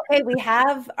 Ooh, okay, we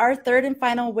have our third and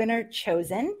final winner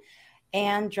chosen.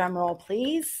 And drum roll,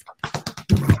 please.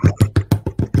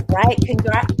 Right.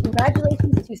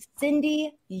 Congratulations to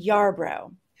Cindy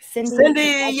Yarbrough.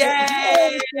 Cindy,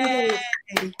 yay!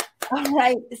 All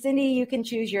right, Cindy, you can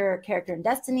choose your character in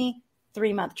destiny,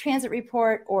 3-month transit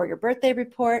report, or your birthday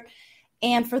report.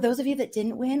 And for those of you that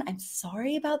didn't win, I'm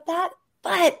sorry about that,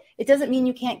 but it doesn't mean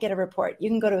you can't get a report. You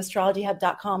can go to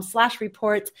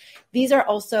astrologyhub.com/report. These are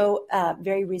also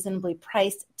very reasonably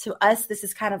priced. To us, this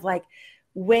is kind of like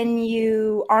when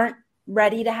you aren't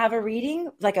ready to have a reading,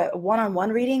 like a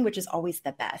one-on-one reading, which is always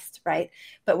the best, right?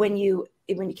 But when you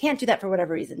can't do that for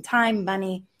whatever reason, time,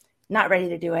 money, not ready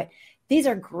to do it, these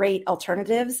are great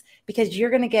alternatives because you're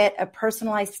going to get a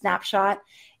personalized snapshot.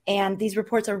 And these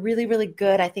reports are really, really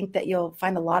good. I think that you'll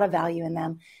find a lot of value in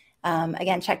them.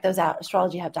 Again, check those out,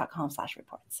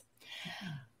 astrologyhub.com/reports.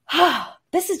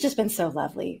 This has just been so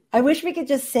lovely. I wish we could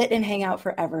just sit and hang out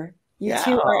forever. You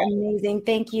two are amazing.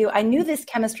 Thank you. I knew this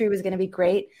chemistry was going to be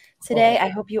great today. I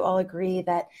hope you all agree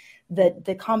that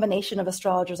the combination of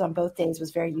astrologers on both days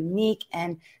was very unique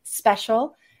and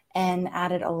special and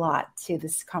added a lot to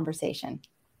this conversation.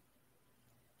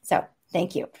 So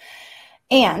thank you.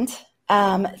 And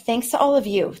thanks to all of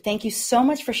you. Thank you so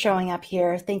much for showing up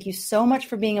here. Thank you so much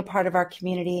for being a part of our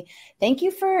community. Thank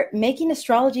you for making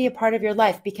astrology a part of your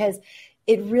life, because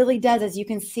it really does, as you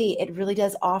can see, it really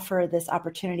does offer this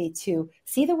opportunity to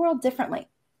see the world differently.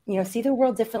 See the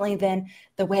world differently than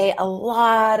the way a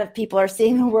lot of people are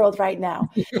seeing the world right now.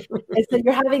 And so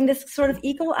you're having this sort of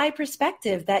eagle eye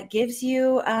perspective that gives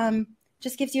you,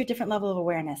 just gives you a different level of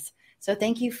awareness. So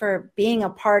thank you for being a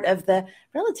part of the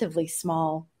relatively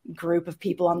small group of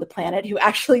people on the planet who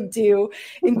actually do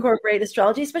incorporate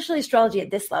astrology, especially astrology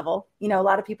at this level. A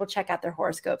lot of people check out their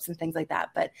horoscopes and things like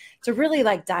that, but to really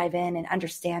dive in and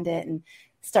understand it and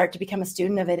start to become a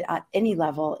student of it at any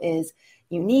level is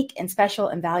unique and special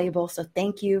and valuable. So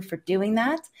thank you for doing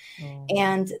that.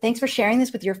 And thanks for sharing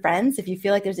this with your friends. If you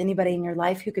feel like there's anybody in your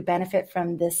life who could benefit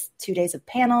from this 2 days of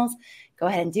panels, go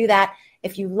ahead and do that.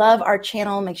 If you love our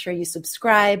channel, make sure you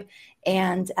subscribe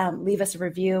and leave us a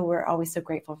review. We're always so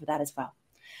grateful for that as well.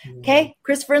 Okay,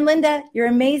 Christopher and Linda, you're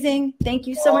amazing. Thank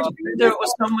you so much. Linda, it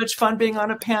was so much fun being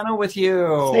on a panel with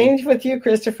you. Same with you,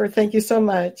 Christopher. Thank you so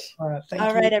much. All right,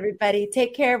 right, everybody.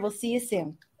 Take care. We'll see you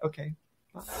soon. Okay.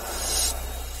 Bye.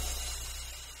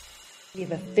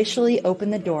 We've officially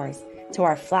opened the doors to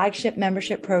our flagship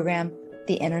membership program,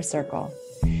 The Inner Circle.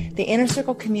 The Inner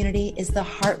Circle community is the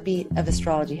heartbeat of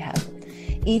Astrology Hub.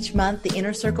 Each month, the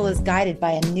Inner Circle is guided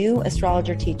by a new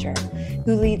astrologer teacher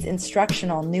who leads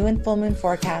instructional new and full moon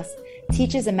forecasts,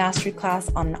 teaches a mastery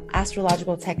class on an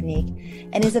astrological technique,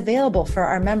 and is available for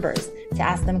our members to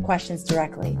ask them questions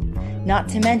directly. Not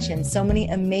to mention so many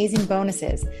amazing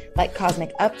bonuses like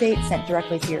cosmic updates sent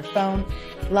directly to your phone,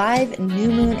 live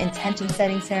new moon intention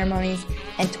setting ceremonies,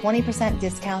 and 20%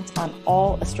 discounts on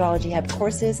all Astrology Hub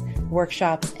courses,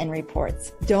 workshops, and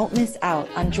reports. Don't miss out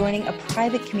on joining a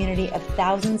private community of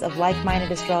thousands of like-minded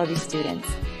astrology students.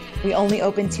 We only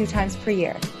open 2 times per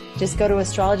year. Just go to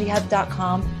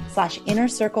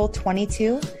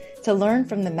astrologyhub.com/innercircle22 to learn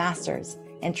from the masters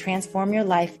and transform your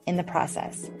life in the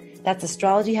process. That's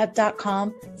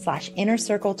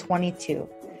astrologyhub.com/innercircle22.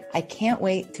 I can't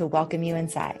wait to welcome you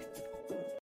inside.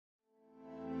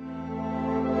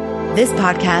 This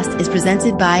podcast is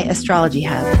presented by Astrology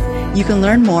Hub. You can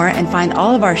learn more and find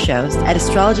all of our shows at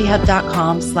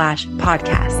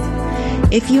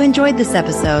astrologyhub.com/podcast. If you enjoyed this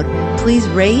episode, please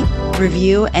rate,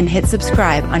 review, and hit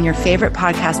subscribe on your favorite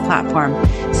podcast platform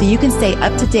so you can stay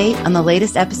up to date on the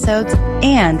latest episodes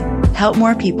and help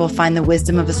more people find the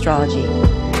wisdom of astrology.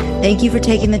 Thank you for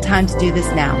taking the time to do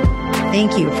this now.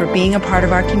 Thank you for being a part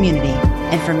of our community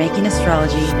and for making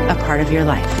astrology a part of your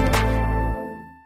life.